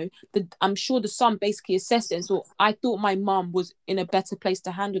 you know, I'm sure the son basically assessed it and thought, I thought my mum was in a better place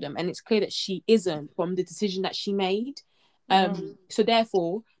to handle them, and it's clear that she isn't from the decision that she made. So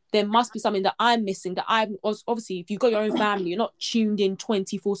therefore there must be something that I'm missing, that I'm obviously, if you've got your own family, you're not tuned in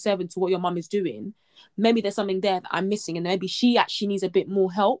 24/7 to what your mum is doing. Maybe there's something there that I'm missing, and maybe she actually needs a bit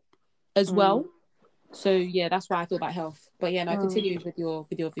more help as well. So yeah, that's why I thought about health. But yeah, no, continue with your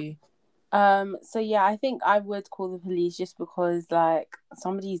view. So yeah, I think I would call the police, just because like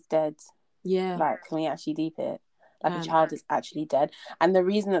somebody's dead. Yeah. Like, can we actually deep it? Like a child is actually dead. And the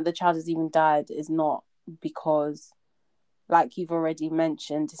reason that the child has even died is not because, like you've already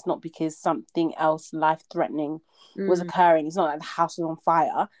mentioned, it's not because something else life-threatening was occurring. It's not like the house was on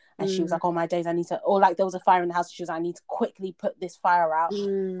fire and she was like, oh my days, I need to, or like there was a fire in the house and she was like, I need to quickly put this fire out.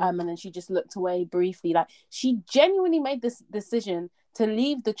 And then she just looked away briefly. Like she genuinely made this decision to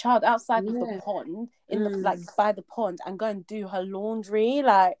leave the child outside of the pond, in the like by the pond, and go and do her laundry.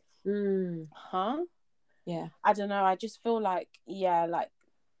 Like, Yeah. I don't know. I just feel like, yeah, like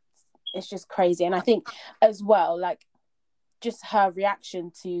it's just crazy. And I think as well, like just her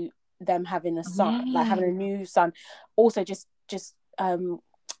reaction to them having a son, like having a new son, also just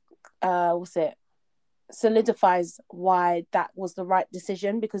what's it, solidifies why that was the right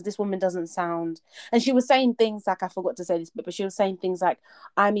decision, because this woman doesn't sound, and she was saying things like, I forgot to say this, but she was saying things like,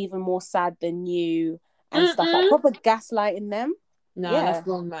 I'm even more sad than you, and stuff like proper gaslighting them. No, that's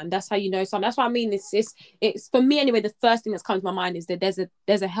wrong, man. That's how you know something. That's what I mean. It's for me anyway. The first thing that's come to my mind is that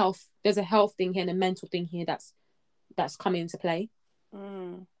there's a health thing here and a mental thing here that's coming into play.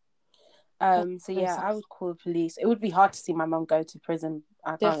 So yeah, I would call the police. It would be hard to see my mum go to prison.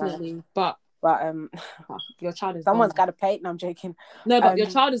 Definitely, but your child is someone's got to pay. No, I'm joking. No, but your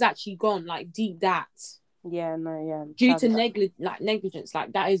child is actually gone. Like deep that. Yeah, no, yeah. Due to negligence,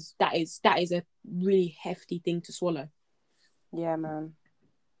 like that is a really hefty thing to swallow. Yeah, man.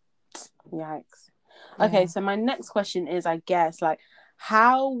 Yikes. Yeah. Okay, so my next question is, I guess, like,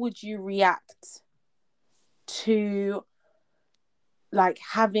 how would you react to like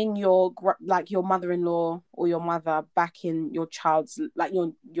having your mother-in-law or your mother back in your child's, like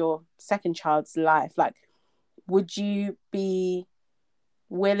your second child's life? Like, would you be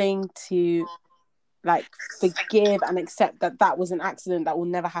willing to like forgive and accept that was an accident that will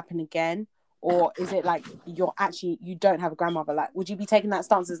never happen again? Or is it like you don't have a grandmother? Like, would you be taking that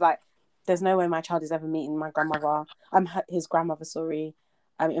stance as like, there's no way my child is ever meeting my grandmother? I'm his grandmother, sorry.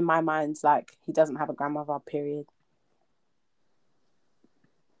 In my mind, like, he doesn't have a grandmother, period.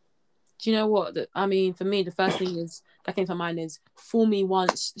 Do you know what? I mean, for me, the first thing that came to mind is, fool me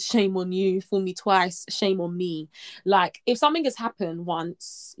once, shame on you. Fool me twice, shame on me. Like, if something has happened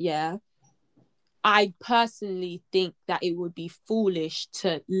once, yeah, I personally think that it would be foolish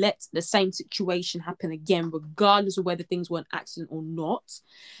to let the same situation happen again, regardless of whether things were an accident or not.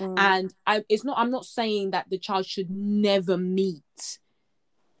 And I'm not saying that the child should never meet,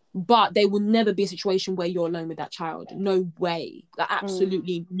 but there will never be a situation where you're alone with that child. No way. Like,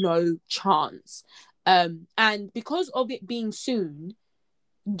 absolutely no chance. And because of it being soon,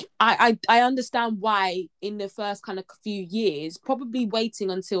 I understand why in the first kind of few years, probably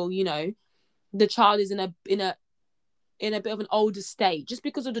waiting until, you know, the child is in a bit of an older state, just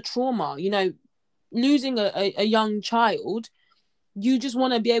because of the trauma, you know, losing a young child. You just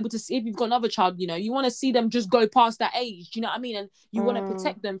want to be able to see, if you've got another child, you know, you want to see them just go past that age. Do you know what I mean? And you want to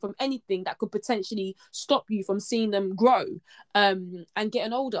protect them from anything that could potentially stop you from seeing them grow and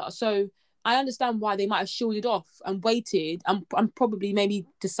getting older. So I understand why they might have shielded off and waited and probably maybe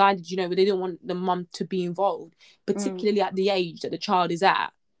decided, you know, they didn't want the mum to be involved, particularly at the age that the child is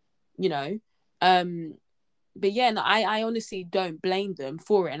at, you know. But yeah, no, I honestly don't blame them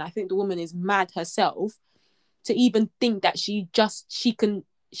for it. And I think the woman is mad herself to even think that she has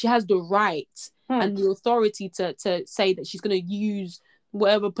the right and the authority to say that she's going to use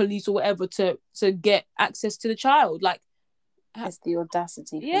whatever police or whatever to get access to the child. Like, it's the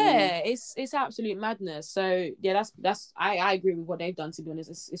audacity. Yeah, it's absolute madness. So yeah, that's I agree with what they've done, to be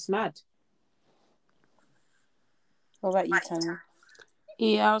honest. It's mad. What about you, Tanya?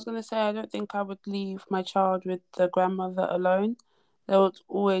 Yeah, I was gonna say, I don't think I would leave my child with the grandmother alone. There would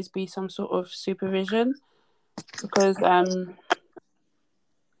always be some sort of supervision, because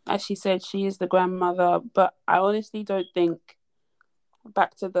as she said, she is the grandmother. But I honestly don't think,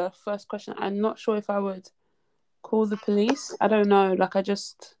 back to the first question, I'm not sure if I would call the police. I don't know. Like, I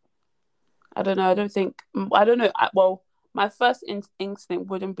don't know. I don't know. Well, my first instinct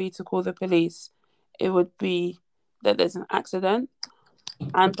wouldn't be to call the police. It would be that there's an accident.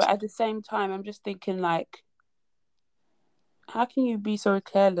 But at the same time, I'm just thinking, like, how can you be so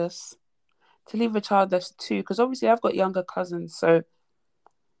careless to leave a child that's 2? Because obviously I've got younger cousins, so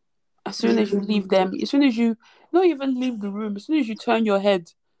as soon as you leave them, as soon as you not even leave the room, as soon as you turn your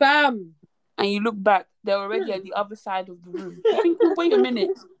head, bam, and you look back, they're already at the other side of the room. You're thinking, wait a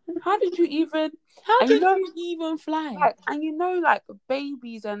minute, how did you even fly? Like, and you know, like,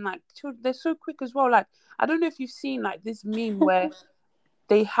 babies and like children, they're so quick as well. Like, I don't know if you've seen like this meme where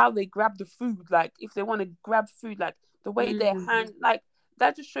how they grab the food, like if they want to grab food, like the way their hand, like,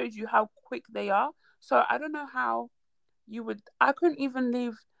 that just shows you how quick they are. So I don't know how I couldn't even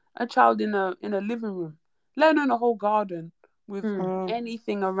leave a child in a living room, let alone a whole garden with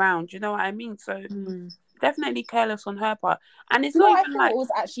anything around. You know what I mean? So definitely careless on her part. And it's not even, I thought it was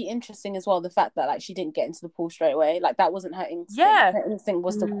actually interesting as well, the fact that, like, she didn't get into the pool straight away. Like, that wasn't her instinct. Yeah. Her instinct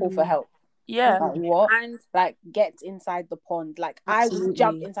was to call for help. Yeah. Like, what? And like, get inside the pond. Like, absolutely. I would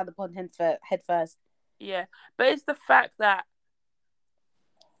jump inside the pond head first. Yeah. But it's the fact that,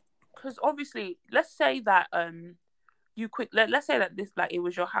 because obviously, let's say that let's say that this, like, it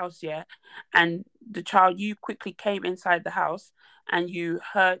was your house, yeah, and you quickly came inside the house and you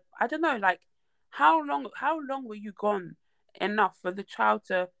heard, I don't know, like, how long were you gone enough for the child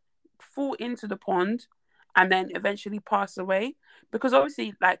to fall into the pond and then eventually pass away? Because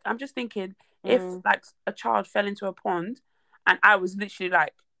obviously, like, I'm just thinking, if like a child fell into a pond and I was literally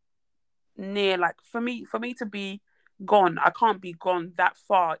like near, like, for me to be gone, I can't be gone that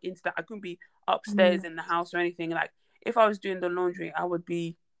far into that. I couldn't be upstairs in the house or anything. Like, if I was doing the laundry, I would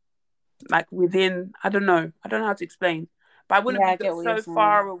be like within, I don't know how to explain, but I wouldn't be so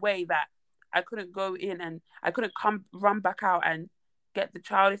far away that I couldn't go in and I couldn't run back out and get the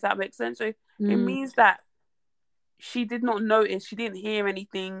child, if that makes sense. So it means that she did not notice, she didn't hear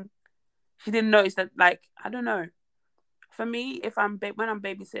anything, she didn't notice that, like, I don't know. For me, if when I'm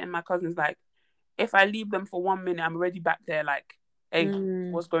babysitting my cousins, like, if I leave them for 1 minute, I'm already back there, like, hey,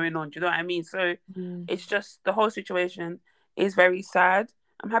 what's going on? Do you know what I mean? So it's just, the whole situation is very sad.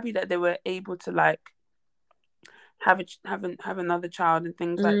 I'm happy that they were able to, like, have another child and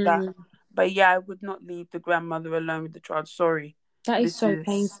things like that. But yeah, I would not leave the grandmother alone with the child. Sorry. That is so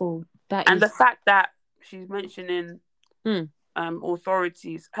painful. The fact that she's mentioning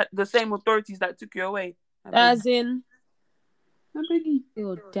authorities, the same authorities that took you away. As in, the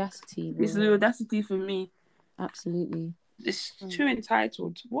audacity. It's the audacity for me. Absolutely. It's too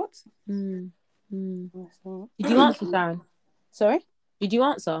entitled. What? Did you answer, Sharon? Sorry? Did you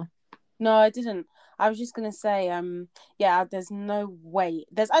answer? No, I didn't. I was just gonna say, there's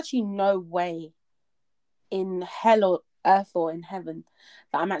actually no way in hell earth or in heaven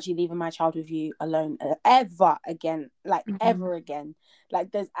that I'm actually leaving my child with you alone ever again, like ever again.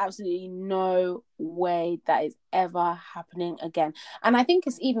 Like there's absolutely no way that is ever happening again. And I think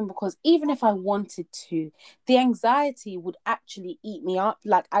it's even because even if I wanted to, the anxiety would actually eat me up.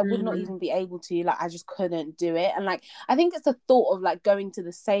 Like I would not even be able to, like I just couldn't do it. And like I think it's the thought of like going to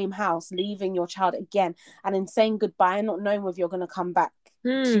the same house, leaving your child again, and then saying goodbye and not knowing whether you're going to come back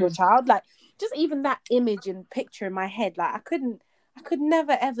to your child. Like just even that image and picture in my head, like I could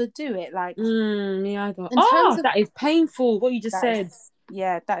never ever do it. Like me either. In terms of, that is painful. What you just said.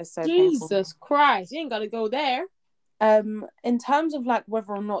 That is so Jesus painful. Christ, you ain't gotta go there. In terms of like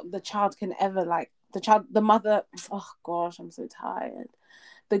whether or not the child can ever like the mother. Oh gosh, I'm so tired.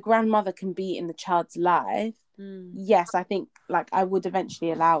 The grandmother can be in the child's life. Yes, I think like I would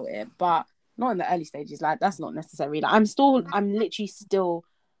eventually allow it, but not in the early stages. Like that's not necessary. Like I'm literally still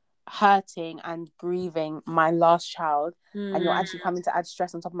hurting and grieving my last child, and you're actually coming to add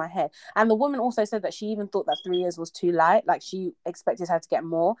stress on top of my head. And the woman also said that she even thought that 3 years was too light, like she expected her to get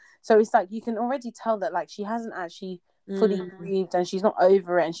more. So it's like you can already tell that like she hasn't actually fully grieved, and she's not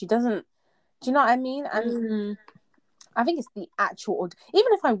over it, and she doesn't, do you know what I mean? And I think it's the actual,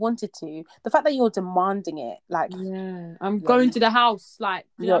 even if I wanted to, the fact that you're demanding it, like I'm going to the house, like,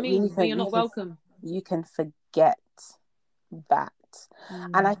 you know what I mean? But you're not welcome. You can forget that.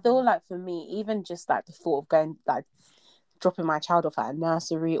 And I feel like for me, even just like the thought of going, like dropping my child off at a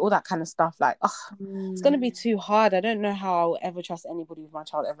nursery, all that kind of stuff, like it's going to be too hard. I don't know how I'll ever trust anybody with my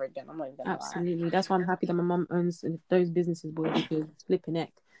child ever again. I'm not even gonna lie. That's why I'm happy that my mum owns those businesses, boy, because flipping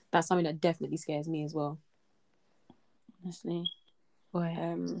heck, that's something that definitely scares me as well, honestly. Boy.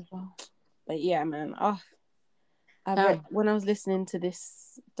 But yeah, man, when I was listening to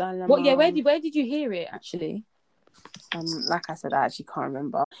this dilemma, where did you hear it actually? Like I said, I actually can't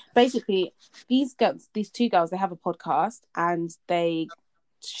remember. Basically, these two girls, they have a podcast and they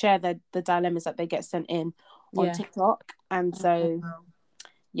share the dilemmas that they get sent in on TikTok. And so,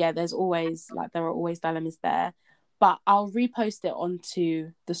 there are always dilemmas there. But I'll repost it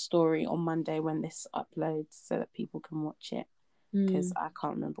onto the story on Monday when this uploads so that people can watch it. Because I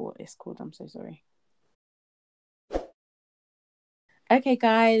can't remember what it's called. I'm so sorry. Okay,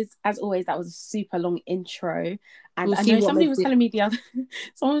 guys, as always, that was a super long intro. And I know someone was telling me the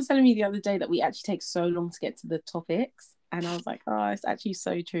other day that we actually take so long to get to the topics. And I was like, oh, it's actually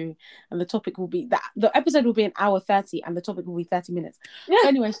so true. And the topic will be that the episode will be an hour 30 and the topic will be 30 minutes. Yeah.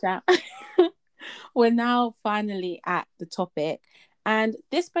 Anyway, we're now finally at the topic. And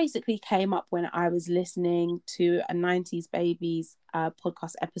this basically came up when I was listening to a 90s Babies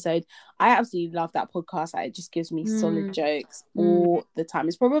podcast episode. I absolutely love that podcast. It just gives me solid jokes all the time.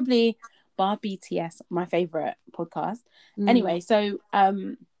 It's probably, bar BTS, my favourite podcast. Anyway, so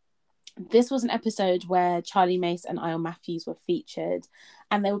this was an episode where Charlie Mace and Isle Matthews were featured.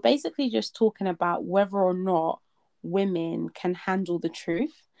 And they were basically just talking about whether or not women can handle the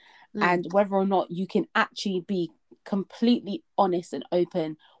truth and whether or not you can actually be completely honest and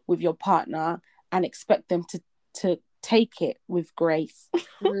open with your partner and expect them to take it with grace.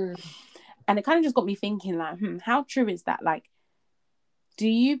 And it kind of just got me thinking, like, how true is that? Like, do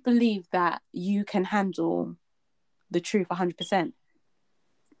you believe that you can handle the truth 100%?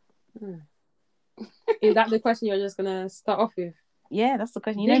 Is that the question you're just gonna start off with? Yeah, that's the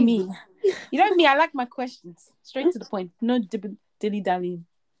question. You know me, I like my questions straight to the point, no dilly-dallying.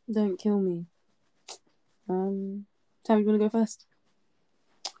 Don't kill me. Tam, you want to go first?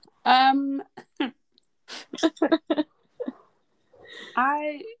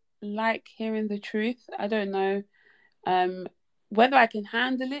 I like hearing the truth. I don't know whether I can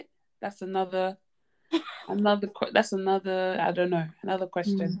handle it. That's another I don't know, another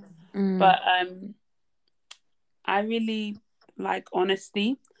question. But I really like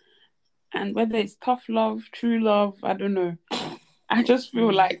honesty, and whether it's tough love, true love, I don't know. I just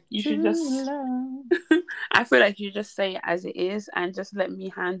feel like you should just I feel like you just say it as it is and just let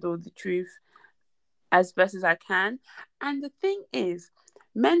me handle the truth as best as I can. And the thing is,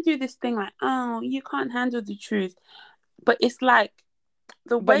 men do this thing like, oh, you can't handle the truth. But it's like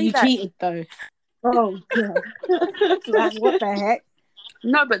the way you cheated though. Oh yeah. Like, what the heck?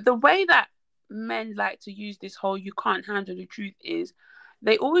 No, but the way that men like to use this whole you can't handle the truth is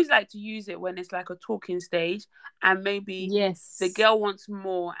they always like to use it when it's like a talking stage and maybe the girl wants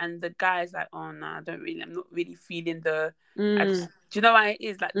more and the guy's like, oh no, I'm not really feeling the Do you know what it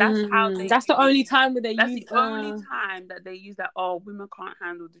is? Like, that's how they. That's the only time where they That's use. the only time that they use that. Oh, women can't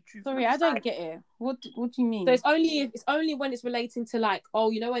handle the truth. Sorry, I don't get it. What do you mean? So it's only when it's relating to like, oh,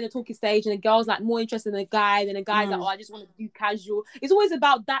 you know, when the talking stage and the girl's like more interested in the guy, then the guy's like, oh, I just want to do casual. It's always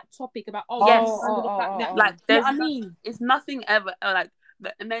about that topic about like, you know what I mean, it's nothing ever like.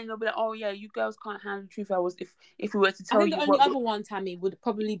 And then they'll be like, "Oh yeah, you girls can't handle the truth." If we were to tell you, I think the only other one, Tammy, would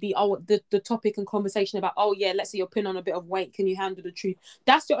probably be the topic and conversation about, oh yeah, let's say you're putting on a bit of weight, can you handle the truth?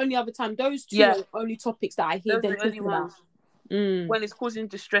 That's the only other time. Those two are the only topics that I hear them talking about. When it's causing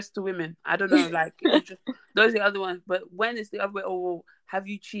distress to women, I don't know, like those are the other ones. But when it's the other way, oh, have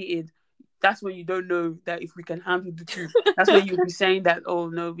you cheated? That's when you don't know that if we can handle the truth. That's when you'll be saying that, oh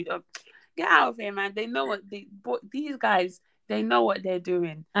no, we don't. Get out of here, man. They know what these guys. They know what they're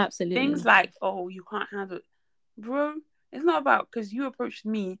doing. Absolutely. Things like, oh, you can't handle it. Bro, it's not about, because you approached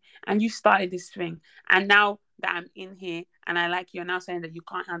me and you started this thing. And now that I'm in here and I like you, you're now saying that you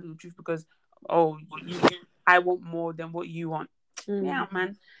can't handle the truth because, oh, I want more than what you want. Yeah,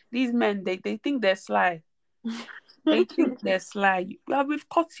 man. These men, they think they're sly. They think they're sly. Well, we've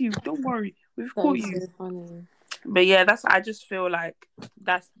caught you. Don't worry. We've caught you. So funny. But yeah, I just feel like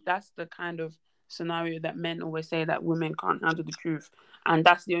that's the kind of scenario that men always say, that women can't handle the truth, and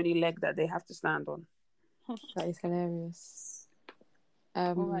that's the only leg that they have to stand on. That is hilarious.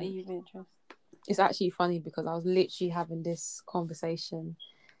 What about you, Beatrice? It's actually funny because I was literally having this conversation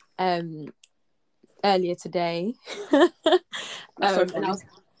earlier today. So and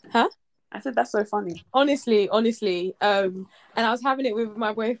I said that's so funny. Honestly, and I was having it with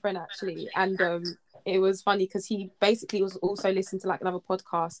my boyfriend actually, and it was funny because he basically was also listening to like another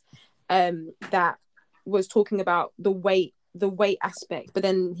podcast that was talking about the weight aspect, but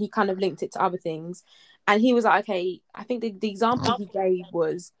then he kind of linked it to other things, and he was like, okay, I think the example he gave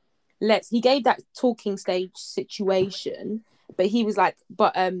was, he gave that talking stage situation, but he was like,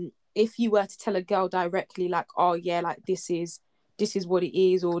 but if you were to tell a girl directly like, oh yeah, like this is what it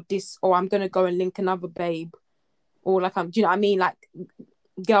is, or I'm gonna go and link another babe, or like do you know what I mean, like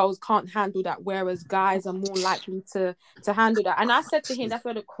girls can't handle that, whereas guys are more likely to handle that. And I said to him, that's a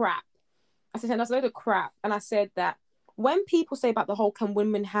load of crap. And I said that when people say about the whole can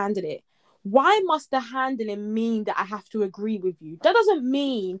women handle it, why must the handling mean that I have to agree with you? That doesn't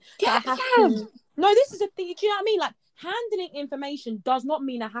mean that I have to. No, this is a thing. Do you know what I mean? Like, handling information does not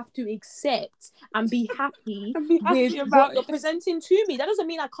mean I have to accept and be happy with what you're presenting to me. That doesn't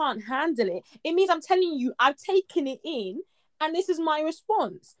mean I can't handle it. It means I'm telling you I've taken it in and this is my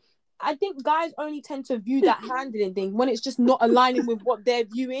response. I think guys only tend to view that handling thing when it's just not aligning with what they're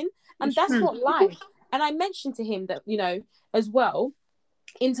viewing. And that's not life. And I mentioned to him that, you know, as well,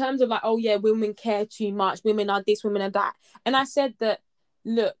 in terms of like, oh yeah, women care too much, women are this, women are that. And I said that,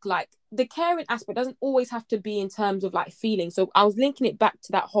 look, like the caring aspect doesn't always have to be in terms of like feeling. So I was linking it back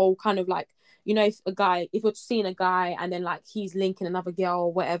to that whole kind of like, you know, if you're seeing a guy and then like he's linking another girl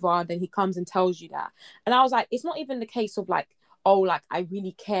or whatever, then he comes and tells you that. And I was like, it's not even the case of like, oh, like I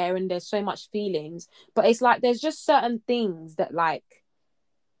really care and there's so much feelings, but it's like there's just certain things that like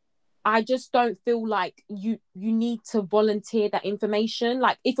I just don't feel like you need to volunteer that information.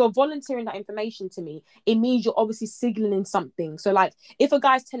 Like if you're volunteering that information to me, it means you're obviously signaling something. So like if a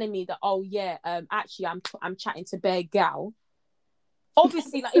guy's telling me that, oh yeah, actually I'm chatting to Bear Gal,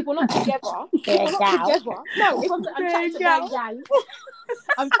 obviously like if we're not together, if I'm chatting to Bear Gal,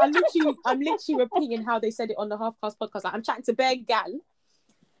 I'm literally repeating how they said it on the Half Cast podcast. Like I'm chatting to Bear Gal,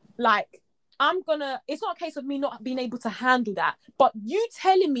 like it's not a case of me not being able to handle that, but you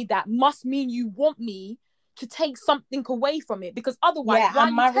telling me that must mean you want me to take something away from it, because otherwise, yeah,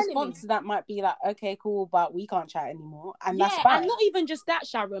 and my response to that might be like, okay, cool, but we can't chat anymore, and that's fine. And not even just that,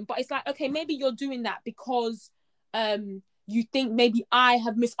 Sharon, but it's like, okay, maybe you're doing that because you think maybe I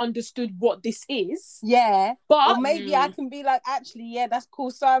have misunderstood what this is. Yeah, but or maybe I can be like, actually, yeah, that's cool.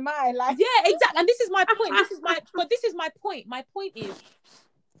 So am I. Like, yeah, exactly. And this is my point. This is my point. My point is,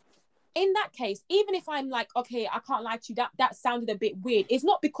 in that case, even if I'm like, okay, I can't lie to you, that sounded a bit weird. It's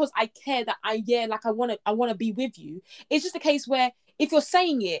not because I care that I want to be with you. It's just a case where if you're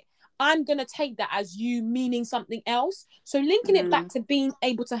saying it, I'm gonna take that as you meaning something else. So linking it back to being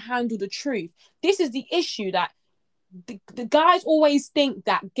able to handle the truth. This is the issue, that the guys always think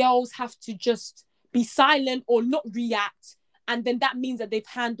that girls have to just be silent or not react, and then that means that they've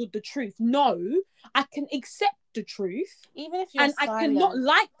handled the truth. No, I can accept the truth, even if you're and silent. I cannot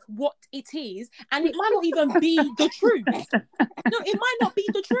like what it is, and it might not even be the truth. No, it might not be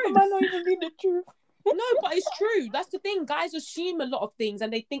the truth. It might not even be the truth. No, but it's true. That's the thing. Guys assume a lot of things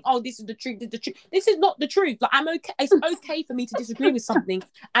and they think, oh, this is the truth. This is the truth. This is not the truth. Like, I'm okay. It's okay for me to disagree with something.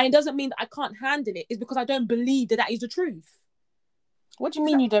 And it doesn't mean that I can't handle it. It's because I don't believe that is the truth. What do you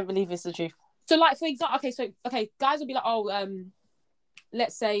mean you don't believe it's the truth? So, like, for example, guys will be like, oh,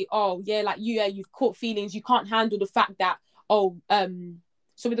 let's say, oh, yeah, like, you've caught feelings. You can't handle the fact that,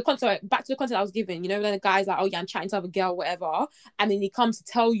 so with the concept, back to the concept I was given, you know, when the guy's like, oh yeah, I'm chatting to other girl, whatever, and then he comes to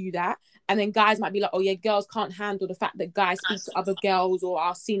tell you that, and then guys might be like, oh yeah, girls can't handle the fact that guys speak to other girls or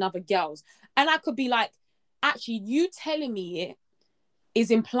are seeing other girls, and I could be like, actually, you telling me it is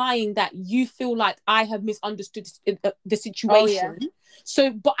implying that you feel like I have misunderstood the situation. Oh, yeah.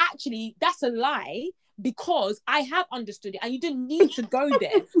 So, but actually, that's a lie. Because I have understood it and you didn't need to go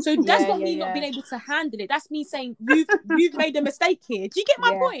there. So that's not me not being able to handle it. That's me saying you've made a mistake here. Do you get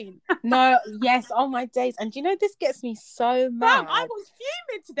my point? No, yes, oh my days. And you know, this gets me so mad. I was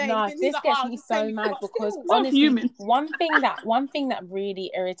fuming today. No, this gets me so mad because honestly, one thing that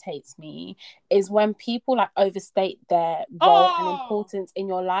really irritates me is when people like overstate their role and importance in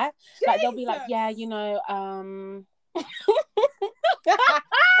your life. Jesus. Like they'll be like, yeah, you know,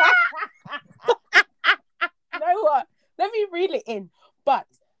 you know what? Let me reel it in. But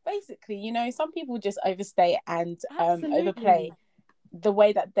basically, you know, some people just overstate and overplay the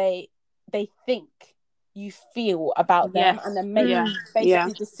way that they think you feel about them, and then make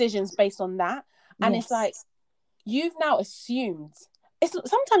basically decisions based on that. And it's like, you've now assumed. It's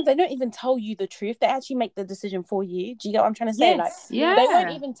sometimes they don't even tell you the truth. They actually make the decision for you. Do you get what I'm trying to say? Like, they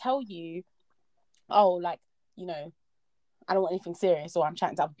won't even tell you, oh, like, you know, I don't want anything serious, or I'm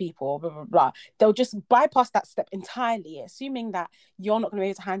chatting to other people, blah, blah, blah. They'll just bypass that step entirely, assuming that you're not going to be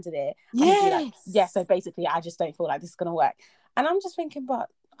able to handle it. Yes. Like, so basically, I just don't feel like this is going to work. And I'm just thinking, but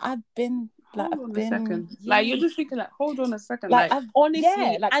I've been... Like, hold on a second. Like, you're just thinking, like, hold on a second. Like I've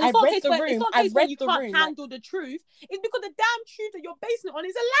honestly... like, I've read the room. It's not a case where you can't handle the truth. It's because the damn truth that you're basing it on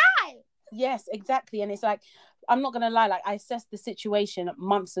is a lie. Yes, exactly. And it's like, I'm not going to lie, like, I assessed the situation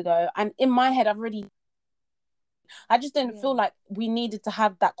months ago, and in my head, I just didn't feel like we needed to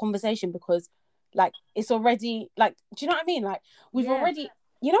have that conversation because, like, it's already, like, do you know what I mean? Like, we've already,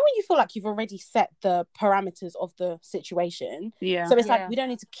 you know, when you feel like you've already set the parameters of the situation. Yeah. So it's like, we don't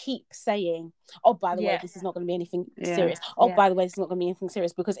need to keep saying, oh, by the way, this is not going to be anything serious. Oh, by the way, this is not going to be anything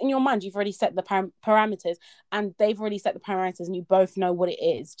serious. Because in your mind, you've already set the parameters, and they've already set the parameters, and you both know what it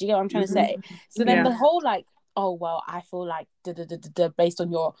is. Do you get what I'm trying to say? So then the whole, like, oh, well, I feel like based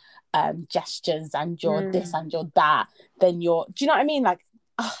on your gestures and your this and your that, then you're, do you know what I mean? Like,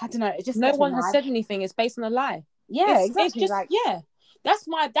 I don't know. It just, no one has said anything. It's based on a lie. Yeah, exactly. It's just,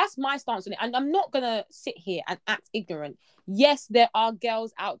 like, that's my stance on it. And I'm not going to sit here and act ignorant. Yes, there are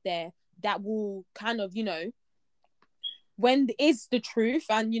girls out there that will kind of, you know, when is the truth,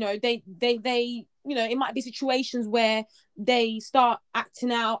 and, you know, they you know, it might be situations where they start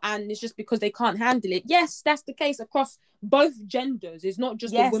acting out and it's just because they can't handle it. Yes, that's the case across both genders. It's not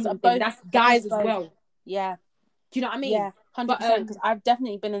just the women thing, that's guys as well. Yeah. Do you know what I mean? Yeah, 100%. Because I've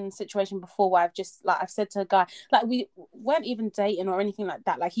definitely been in a situation before where I've just, like, I've said to a guy, like, we weren't even dating or anything like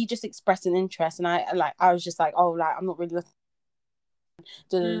that. Like, he just expressed an interest, and I was just like, oh, like, I'm not really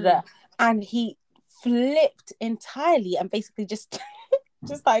looking. And he flipped entirely and basically just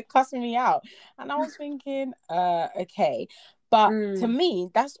like cussing me out, and I was thinking, okay, but to me,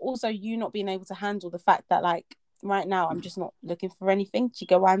 that's also you not being able to handle the fact that, like, right now I'm just not looking for anything. Do you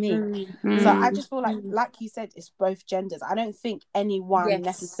get what I mean? So I just feel like you said, it's both genders. I don't think anyone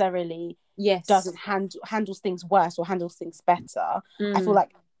necessarily doesn't handles things worse or handles things better. I feel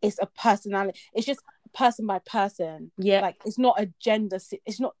like it's a personality. It's just person by person. Like, it's not a gender.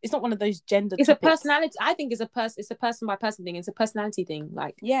 It's not one of those gender. It's topics. A personality. I think it's a person by person thing. It's a personality thing.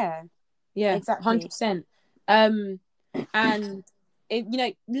 Like, exactly, 100%. And it, you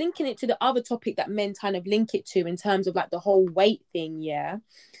know, linking it to the other topic that men kind of link it to in terms of, like, the whole weight thing.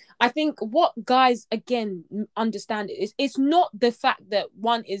 I think what guys again understand is it's not the fact that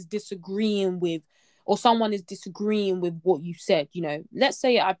one is disagreeing with, or someone is disagreeing with what you said. You know, let's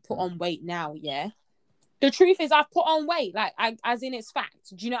say I put on weight now. The truth is I've put on weight, like, as in it's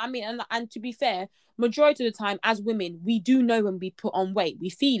fact. Do you know what I mean? And to be fair, majority of the time as women, we do know when we put on weight. We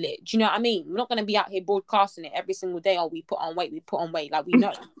feel it. Do you know what I mean? We're not going to be out here broadcasting it every single day. Oh, we put on weight. Like, we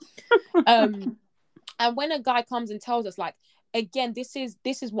know. And when a guy comes and tells us, like, again, this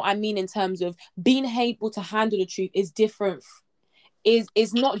is what I mean in terms of being able to handle the truth is different.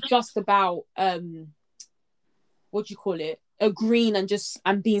 Is not just about what do you call it? Agreeing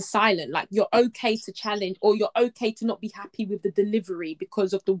and being silent. Like, you're okay to challenge, or you're okay to not be happy with the delivery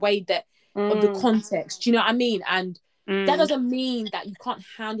because of the way that of the context. Do you know what I mean? And that doesn't mean that you can't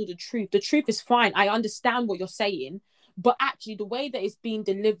handle the truth. The truth is fine. I understand what you're saying, but actually the way that it's being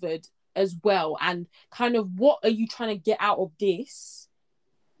delivered as well, and kind of what are you trying to get out of this,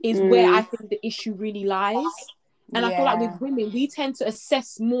 is where I think the issue really lies. And I feel like with women, we tend to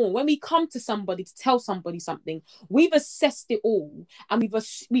assess more. When we come to somebody to tell somebody something, we've assessed it all, and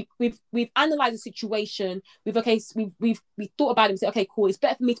we've analysed the situation. We've thought about it and said, okay, cool. It's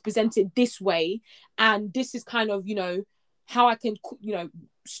better for me to present it this way, and this is kind of, you know, how I can, you know,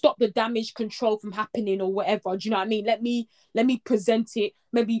 stop the damage control from happening or whatever. Do you know what I mean? Let me present it,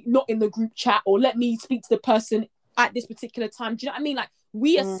 maybe not in the group chat, or let me speak to the person at this particular time. Do you know what I mean? Like,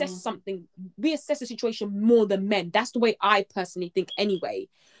 we assess something, we assess the situation more than men. That's the way I personally think anyway.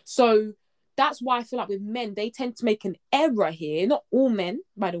 So that's why I feel like with men, they tend to make an error here. Not all men,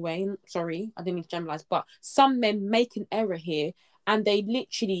 by the way. Sorry, I didn't mean to generalize, but some men make an error here, and they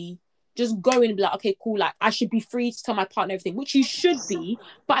literally just go in and be like, okay, cool, like I should be free to tell my partner everything, which you should be.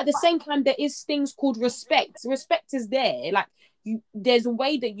 But at the same time, there is things called respect. Respect is there. Like, there's a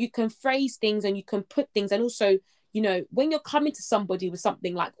way that you can phrase things and you can put things, and also, you know, when you're coming to somebody with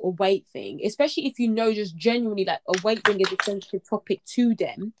something like a weight thing, especially if you know just genuinely that a weight thing is a sensitive topic to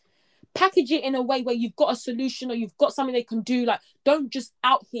them, package it in a way where you've got a solution or you've got something they can do. Like, don't just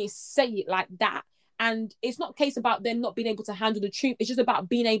out here say it like that. And it's not a case about them not being able to handle the truth. It's just about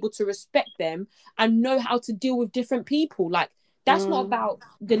being able to respect them and know how to deal with different people. Like, that's not about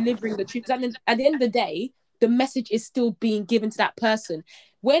delivering the truth. At the end of the day, the message is still being given to that person.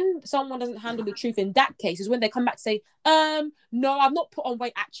 When someone doesn't handle the truth, in that case, is when they come back to say, no, I've not put on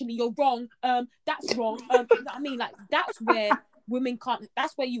weight, actually, you're wrong. That's wrong. You know what I mean? Like, that's where women can't,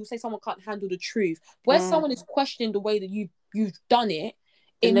 that's where you would say someone can't handle the truth. Where someone is questioning the way that you've done it,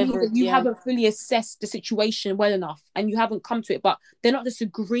 it means that you haven't fully assessed the situation well enough and you haven't come to it, but they're not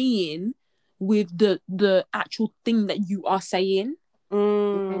disagreeing with the actual thing that you are saying.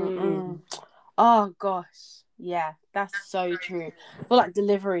 Oh gosh, yeah, that's so true. I feel like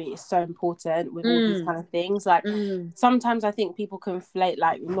delivery is so important with all these kind of things. Like, sometimes I think people conflate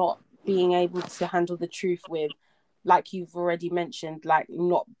like not being able to handle the truth with, like you've already mentioned, like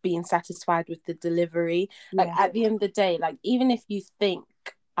not being satisfied with the delivery. Like, at the end of the day, like, even if you think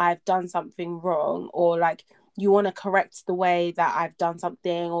I've done something wrong, or like you want to correct the way that I've done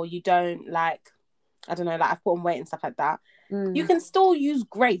something, or you don't, like, I don't know, like I've put on weight and stuff like that, you can still use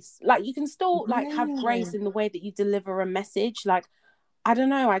grace. Like, you can still like have grace in the way that you deliver a message. Like, I don't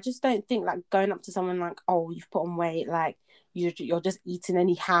know, I just don't think like going up to someone like, oh, you've put on weight, like you're just eating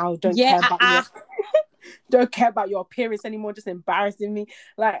anyhow, don't care about your appearance anymore, just embarrassing me.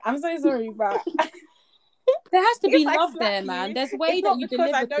 Like, I'm so sorry, but there has to be love there, man. There's a way that you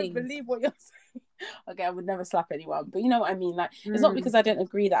deliver I don't things. believe what you're saying. Okay, I would never slap anyone, but you know what I mean. Like, it's not because I don't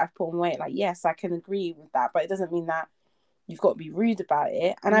agree that I've put on weight. Like, yes, I can agree with that, but it doesn't mean that you've got to be rude about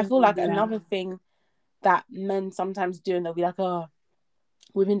it. And I feel like another thing that men sometimes do, and they'll be like, oh,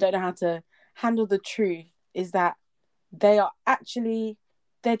 women don't know how to handle the truth, is that they're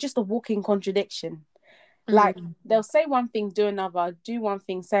just a walking contradiction. Like, they'll say one thing, do another, do one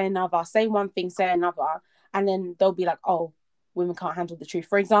thing, say another, say one thing, say another, and then they'll be like, oh, women can't handle the truth.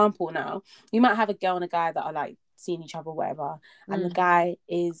 For example, now, you might have a girl and a guy that are like seeing each other, whatever, and the guy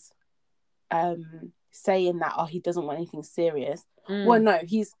is saying that, oh, he doesn't want anything serious. Well, no,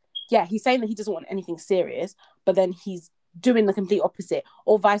 he's saying that he doesn't want anything serious, but then he's doing the complete opposite,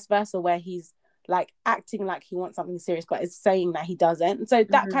 or vice versa, where he's like acting like he wants something serious but is saying that he doesn't. And so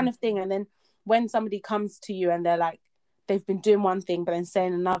that kind of thing. And then when somebody comes to you and they're like, they've been doing one thing but then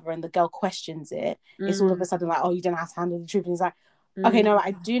saying another, and the girl questions it, it's all of a sudden like, oh, you don't know how to handle the truth. And he's like, okay, no,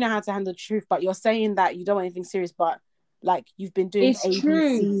 I do know how to handle the truth, but you're saying that you don't want anything serious, but like you've been doing it's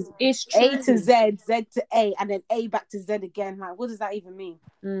true. A to Z, Z to A, and then A back to Z again. Like, what does that even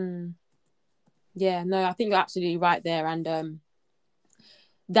mean? Yeah, no, I think you're absolutely right there. And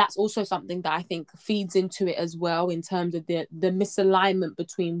that's also something that I think feeds into it as well, in terms of the misalignment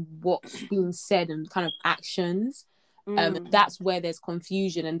between what's being said and kind of actions. That's where there's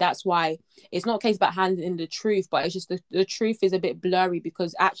confusion, and that's why it's not a case about handling the truth, but it's just the truth is a bit blurry,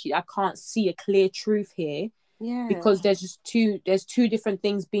 because actually I can't see a clear truth here. Yeah, because there's two different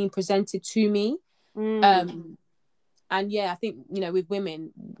things being presented to me. And yeah, I think, you know, with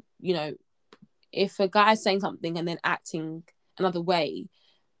women, you know, if a guy's saying something and then acting another way,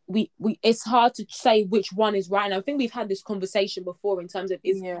 we it's hard to say which one is right. And I think we've had this conversation before in terms of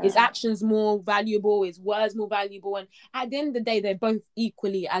is actions more valuable, is words more valuable, and at the end of the day they're both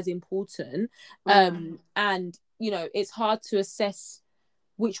equally as important. And you know, it's hard to assess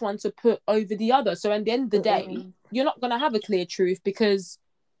which one to put over the other. So at the end of the day, you're not going to have a clear truth, because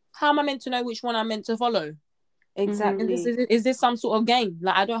how am I meant to know which one I'm meant to follow? Exactly. Is this some sort of game?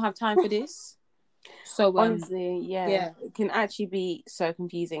 Like, I don't have time for this. So honestly, yeah, it can actually be so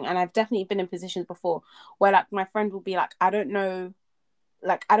confusing. And I've definitely been in positions before where like my friend will be like, I don't know,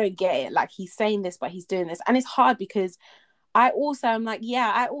 like I don't get it. Like he's saying this, but he's doing this, and it's hard because I also am like,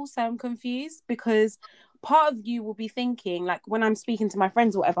 I also am confused because part of you will be thinking, like when I'm speaking to my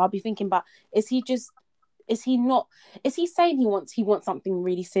friends or whatever, I'll be thinking, but is he saying he wants something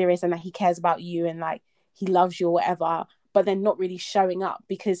really serious and that he cares about you and like he loves you or whatever, but then not really showing up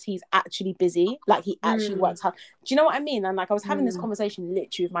because he's actually busy, like he actually works hard. Do you know what I mean? And like I was having this conversation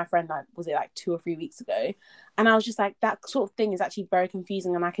literally with my friend, like was it like 2 or 3 weeks ago, and I was just like, that sort of thing is actually very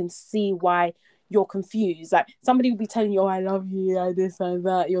confusing, and I can see why you're confused. Like somebody will be telling you, oh, I love you, I this and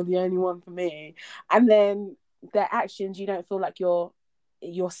that, you're the only one for me, and then their actions, you don't feel like you're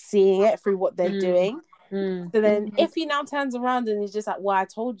seeing it through what they're doing. So then if he now turns around and is just like, well, I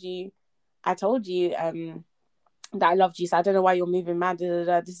told you that I loved you, so I don't know why you're moving mad,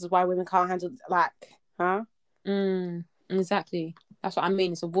 this is why women can't handle, like, huh? Exactly, that's what I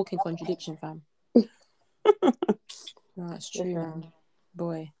mean. It's a walking contradiction, fam. No, that's true, man.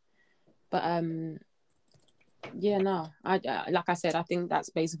 Boy. But yeah, no, I like I said, I think that's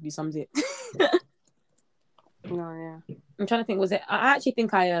basically sums it. No, yeah, I'm trying to think, was it, I actually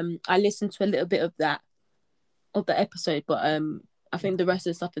think I listened to a little bit of the episode, but I think the rest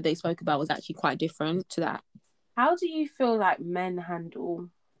of the stuff that they spoke about was actually quite different to that. How do you feel like men handle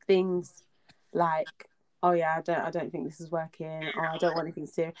things like, oh yeah, I don't think this is working, or I don't want anything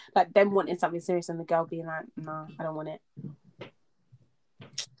serious, like them wanting something serious and the girl being like, no, I don't want it?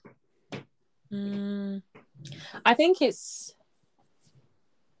 I think it's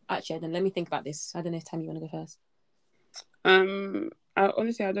actually, then let me think about this. I don't know if Tammy, you want to go first?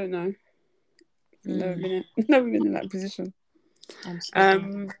 Honestly, I don't know. Never been in that position.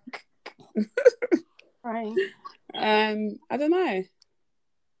 Right. I don't know. Do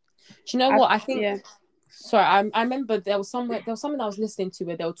you know what I think? Yeah. Sorry, I remember there was something I was listening to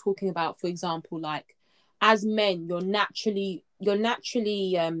where they were talking about, for example, like as men, you're naturally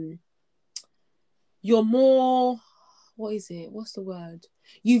you're more, what is it? What's the word?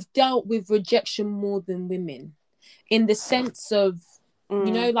 You've dealt with rejection more than women, in the sense of, you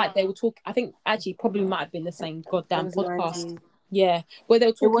know, like they were talking, I think actually probably might have been the same goddamn podcast. Yeah, where they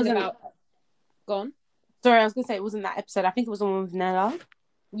were talking about. Go on. Sorry, I was gonna say it wasn't that episode. I think it was the one with Nella.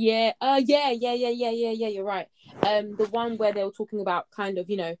 Yeah. Yeah. You're right. The one where they were talking about kind of,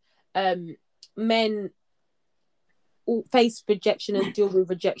 you know, men face rejection and deal with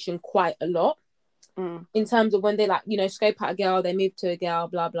rejection quite a lot. In terms of when they, like, you know, scope out a girl, they move to a girl,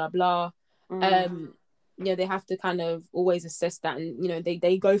 blah blah blah. You know, they have to kind of always assess that, and you know,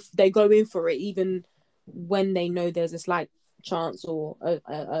 they go in for it even when they know there's a slight chance or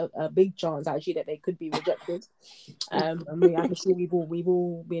a big chance actually that they could be rejected. And I'm sure we've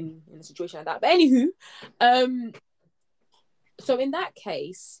all been in a situation like that. But anywho, so in that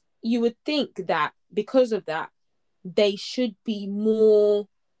case, you would think that because of that, they should be more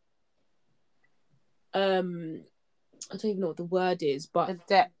I don't even know what the word is, but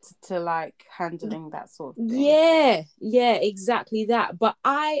adept to like handling that sort of thing. Yeah, exactly that. But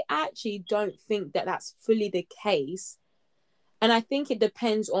I actually don't think that that's fully the case, and I think it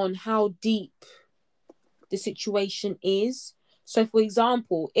depends on how deep the situation is. So, for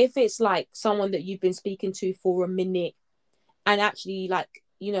example, if it's like someone that you've been speaking to for a minute, and actually, like,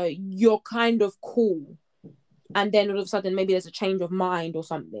 you know, you're kind of cool, and then all of a sudden maybe there's a change of mind or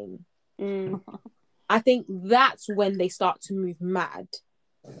something. I think that's when they start to move mad,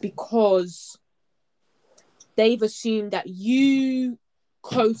 because they've assumed that you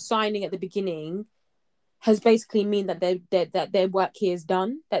co-signing at the beginning has basically mean that their work here is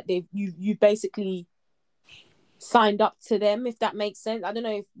done, that you basically signed up to them, if that makes sense. I don't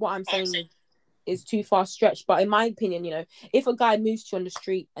know if what I'm saying is too far stretched, but in my opinion, you know, if a guy moves to you on the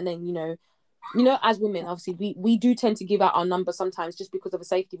street and then, you know, as women, obviously, we do tend to give out our number sometimes just because of a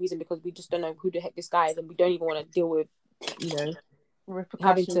safety reason, because we just don't know who the heck this guy is, and we don't even want to deal with, you know,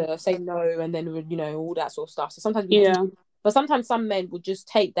 having to say no and then, you know, all that sort of stuff. So sometimes we do, but sometimes some men will just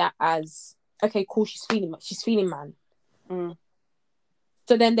take that as, okay, cool, she's feeling man.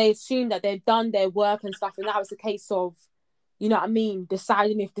 So then they assume that they've done their work and stuff, and that was a case of, you know what I mean,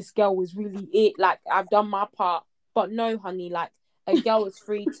 deciding if this girl was really it. Like, I've done my part, but no, honey, like, a girl is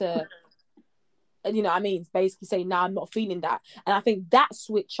free to, you know what I mean, basically say, nah, I'm not feeling that. And I think that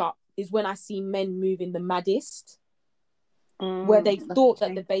switch up is when I see men moving the maddest, where they thought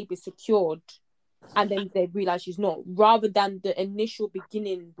that the babe is secured, and then they realise she's not, rather than the initial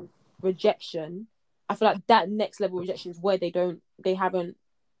beginning rejection. I feel like that next level rejection is where they don't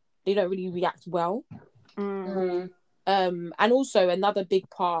really react well. And also another big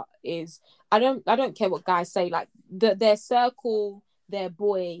part is I don't care what guys say, like their circle, their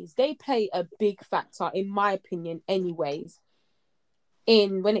boys, they play a big factor in my opinion anyways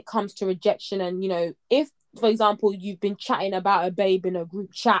in when it comes to rejection. And if for example you've been chatting about a babe in a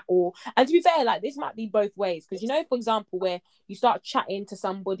group chat, and to be fair, like this might be both ways, because for example where you start chatting to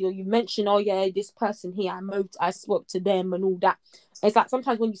somebody or you mention, oh yeah, this person here, I spoke to them and all that, it's like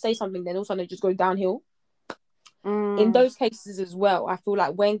sometimes when you say something then all of a sudden it just goes downhill. In those cases as well, I feel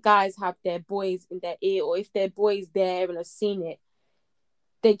like when guys have their boys in their ear, or if their boy's there and have seen it,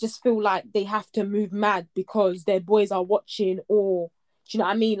 they just feel like they have to move mad because their boys are watching, or do you know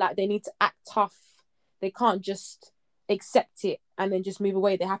what I mean? Like they need to act tough. They can't just accept it and then just move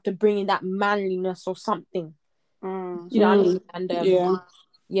away. They have to bring in that manliness or something. Do you know what I mean? And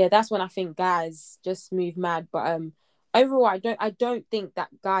yeah, that's when I think guys just move mad. But overall, I don't think that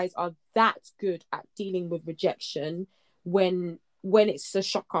guys are that good at dealing with rejection when it's a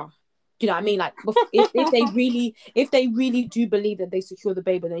shocker. Do you know what I mean? Like if they really do believe that they secure the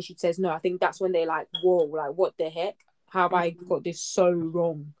babe and then she says no, I think that's when they're like, whoa, like what the heck? How have I got this so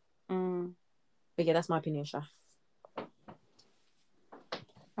wrong? But yeah, that's my opinion, Sha.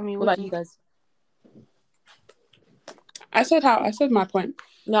 I mean, what about you guys? I said my point.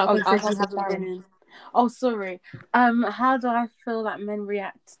 No, you haven't been in. Oh, sorry. How do I feel like men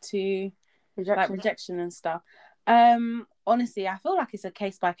react to rejection and stuff? Honestly, I feel like it's a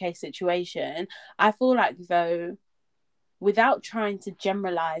case-by-case situation. I feel like, though, without trying to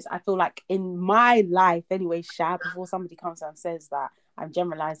generalize, I feel like in my life anyway, Sha, before somebody comes and says that I'm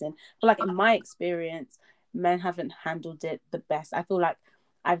generalizing, I feel like in my experience, men haven't handled it the best. I feel like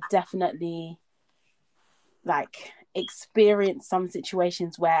I've definitely like experienced some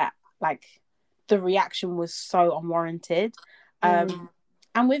situations where like the reaction was so unwarranted. And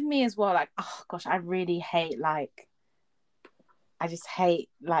with me as well, like, oh gosh, I really hate I just hate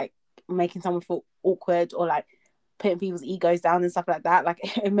like making someone feel awkward or like putting people's egos down and stuff like that. Like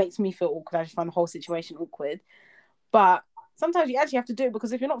it makes me feel awkward. I just find the whole situation awkward. But sometimes you actually have to do it,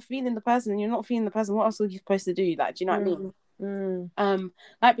 because if you're not feeling the person, what else are you supposed to do? Like, do you know what I mean?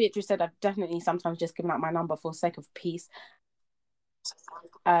 Like Beatrice said, I've definitely sometimes just given out my number for the sake of peace.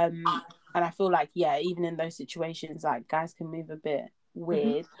 And I feel like, yeah, even in those situations, like guys can move a bit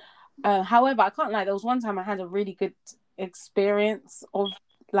weird. However, I can't lie, there was one time I had a really good experience of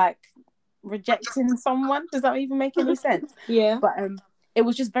like rejecting someone. Does that even make any sense? Yeah. But it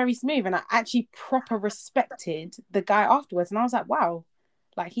was just very smooth, and I actually proper respected the guy afterwards, and I was like, wow,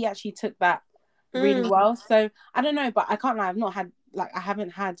 like he actually took that really well. So I don't know, but I can't lie, I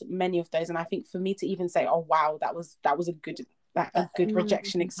haven't had many of those, and I think for me to even say, oh wow, that was a good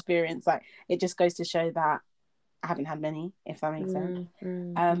rejection experience, like it just goes to show that I haven't had many, if that makes sense.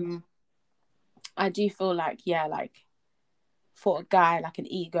 I do feel like, yeah, like for a guy, like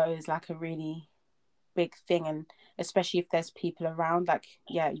an ego is like a really big thing, and especially if there's people around, like,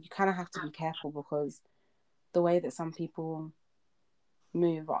 yeah, you kind of have to be careful, because the way that some people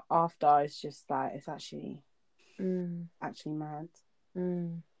move after is just like, it's actually mad.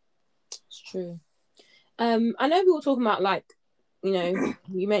 It's true. I know we were talking about like,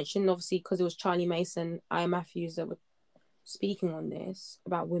 you mentioned obviously because it was Charlie Mason, Ian Matthews that were speaking on this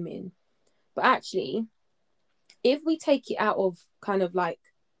about women, but actually if we take it out of kind of like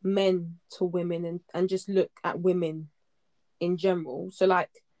men to women and just look at women in general, so like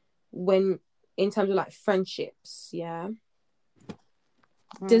when in terms of like friendships, yeah,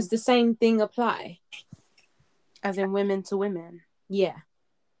 does the same thing apply? As in women to women? Yeah.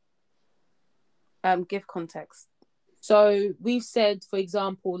 Give context. So we've said, for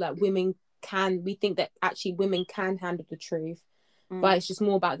example, that we think that actually women can handle the truth, but it's just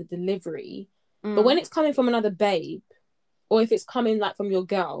more about the delivery. But when it's coming from another babe, or if it's coming like from your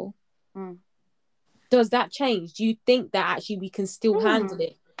girl, does that change? Do you think that actually we can still handle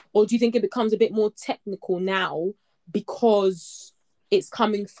it? Or do you think it becomes a bit more technical now because it's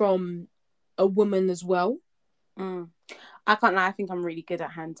coming from a woman as well? I can't lie, I think I'm really good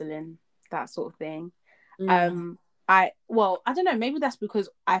at handling that sort of thing. I don't know, maybe that's because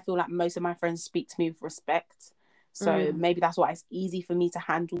I feel like most of my friends speak to me with respect, so maybe that's why it's easy for me to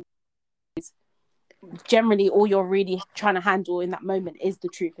handle. Generally all you're really trying to handle in that moment is the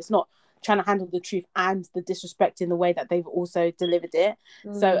truth. It's not trying to handle the truth and the disrespect in the way that they've also delivered it.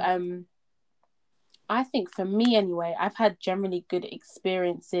 So I think for me anyway, I've had generally good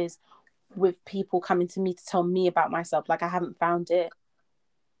experiences with people coming to me to tell me about myself. Like I haven't found it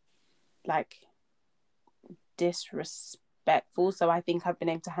like disrespectful, so I think I've been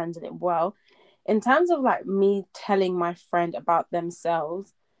able to handle it well. In terms of like me telling my friend about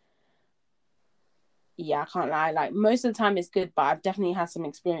themselves, yeah, I can't lie. Like, most of the time it's good, but I've definitely had some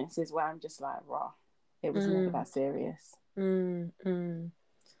experiences where I'm just like, raw. It was never that serious.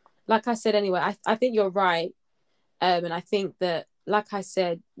 Like I said, anyway, I think you're right. And I think that, like I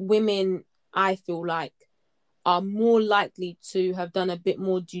said, women, I feel like, are more likely to have done a bit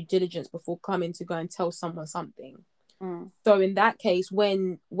more due diligence before coming to go and tell someone something. So in that case,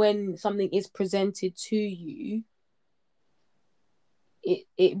 when something is presented to you,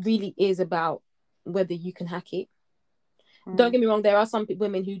 it really is about whether you can hack it. Don't get me wrong, there are some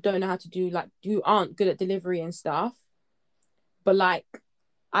women who don't know how to do, like, who aren't good at delivery and stuff. But, like,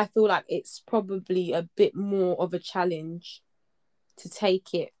 I feel like it's probably a bit more of a challenge to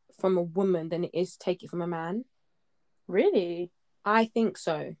take it from a woman than it is to take it from a man. Really? I think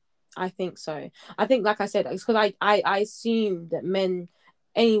so. I think, like I said, it's because I assume that men,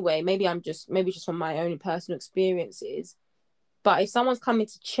 anyway, maybe just from my own personal experiences, but if someone's coming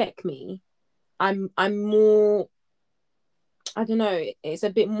to check me, I'm more, I don't know, it's a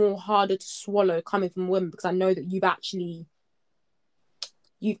bit more harder to swallow coming from women, because I know that you've actually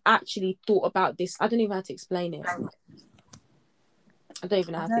thought about this. I don't even know how to explain it. I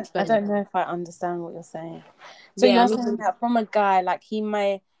don't know if I understand what you're saying. So yeah, you're saying that from a guy, like,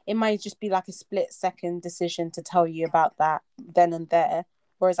 it might just be like a split-second decision to tell you about that then and there,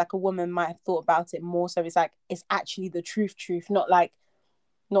 whereas like a woman might have thought about it more. So it's like, it's actually the truth, not like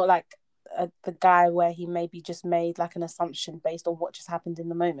the guy where he maybe just made like an assumption based on what just happened in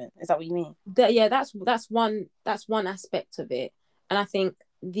the moment. Is that what you mean? Yeah, that's one aspect of it, and I think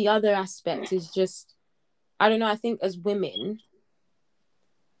the other aspect is just, I don't know. I think as women,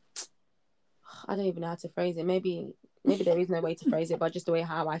 I don't even know how to phrase it. Maybe there is no way to phrase it, but just the way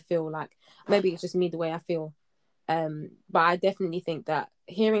how I feel. Like, maybe it's just me, the way I feel. But I definitely think that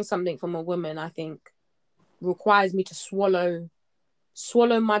hearing something from a woman, I think, requires me to swallow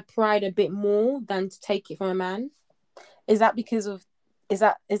my pride a bit more than to take it from a man. Is that because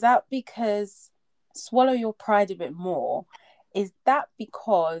swallow your pride a bit more? Is that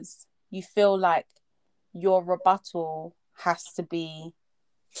because you feel like your rebuttal has to be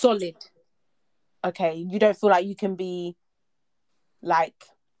solid? Okay, you don't feel like you can be like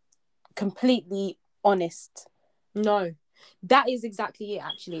completely honest? No, that is exactly it.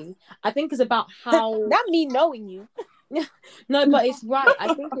 Actually, I think it's about how not me knowing you. No, but it's right.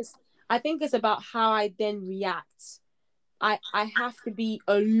 I think it's about how I then react. I have to be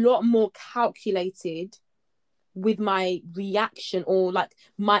a lot more calculated with my reaction, or like